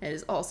 Yeah. It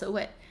is also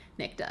what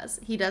Nick does.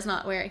 He does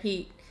not wear,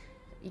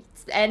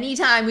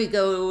 anytime we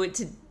go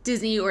to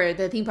Disney or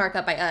the theme park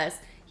up by us,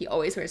 he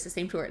always wears the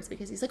same shorts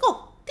because he's like,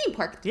 oh, theme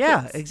park.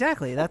 Yeah, shorts.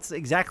 Exactly. That's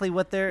exactly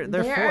what they're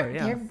for.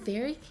 Yeah. They're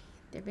very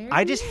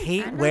I just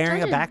hate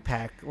wearing a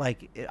backpack.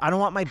 Like, I don't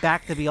want my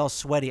back to be all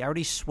sweaty. I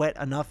already sweat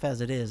enough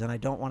as it is, and I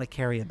don't want to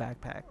carry a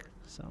backpack.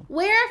 So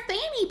wear a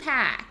fanny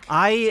pack.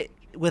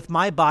 With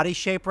my body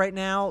shape right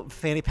now,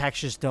 fanny packs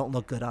just don't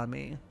look good on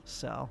me.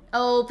 So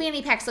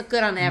fanny packs look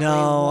good on everyone.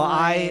 No,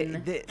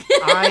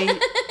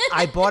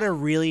 I bought a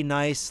really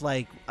nice,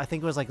 like, I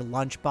think it was like a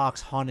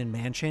Lunchbox Haunted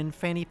Mansion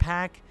fanny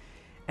pack,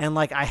 and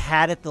like I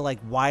had it the like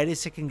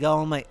widest it can go.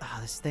 I'm like,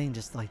 this thing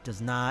just like does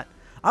not.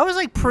 I was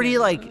like pretty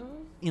like.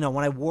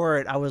 When I wore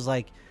it, I was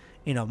like,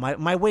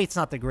 my weight's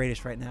not the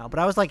greatest right now, but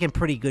I was like in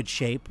pretty good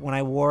shape when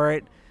I wore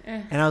it.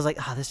 And I was like,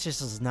 this just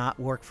does not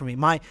work for me.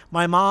 My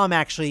mom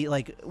actually,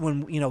 like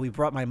when, we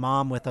brought my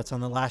mom with us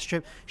on the last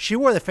trip, she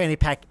wore the fanny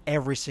pack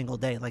every single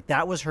day. Like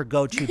that was her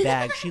go-to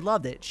bag. She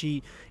loved it.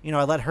 She,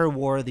 I let her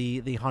wear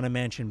the Haunted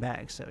Mansion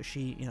bag. So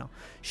she,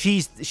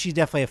 she's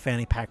definitely a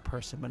fanny pack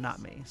person, but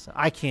not me. So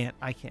I can't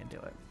do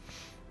it.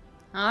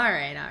 All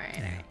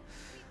right.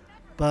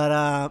 But,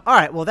 all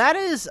right. Well,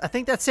 I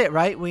think that's it,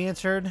 right? We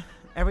answered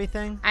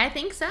everything. I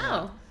think so.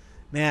 Yeah.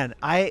 Man,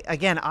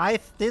 I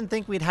didn't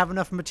think we'd have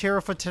enough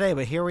material for today,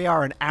 but here we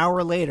are an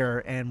hour later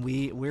and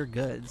we're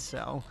good.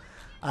 So,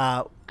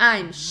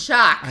 I'm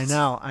shocked.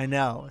 I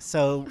know.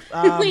 So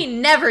we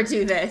never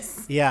do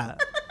this. Yeah.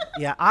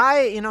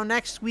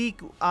 Next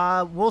week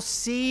we'll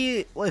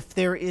see if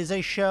there is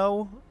a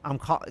show.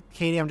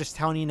 Katie, I'm just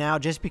telling you now,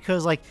 just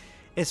because like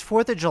it's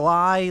 4th of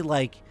July,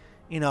 like,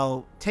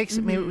 take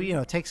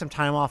some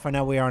time off. I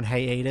know we are on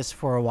hiatus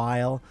for a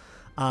while.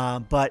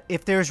 But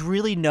if there's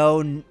really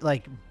no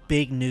like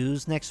big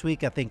news next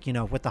week, I think,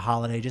 with the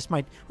holiday,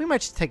 we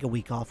might just take a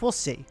week off. We'll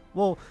see.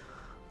 We'll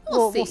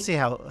see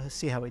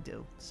how we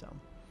do. So.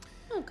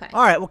 Okay.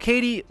 All right. Well,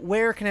 Katie,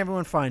 where can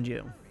everyone find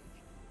you?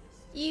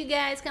 You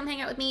guys come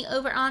hang out with me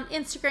over on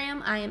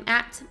Instagram. I am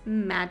at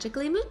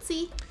Magically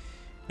Mootsie.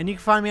 And you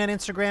can find me on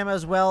Instagram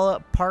as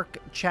well, Park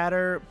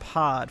Chatter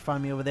Pod.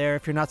 Find me over there.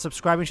 If you're not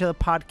subscribing to the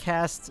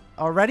podcast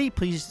already,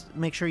 please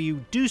make sure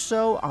you do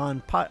so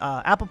on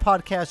Apple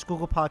Podcasts,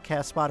 Google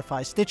Podcasts,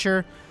 Spotify,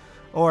 Stitcher,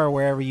 or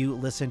wherever you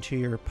listen to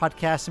your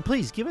podcasts. And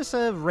please give us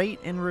a rate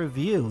and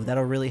review.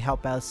 That'll really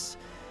help us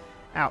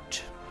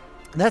out.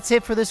 That's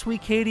it for this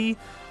week, Katie.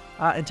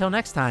 Until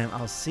next time,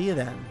 I'll see you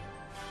then.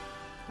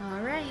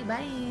 All right,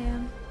 bye.